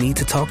person when you need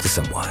to talk to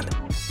someone.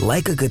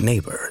 Like a good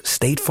neighbor,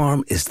 State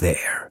Farm is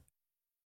there.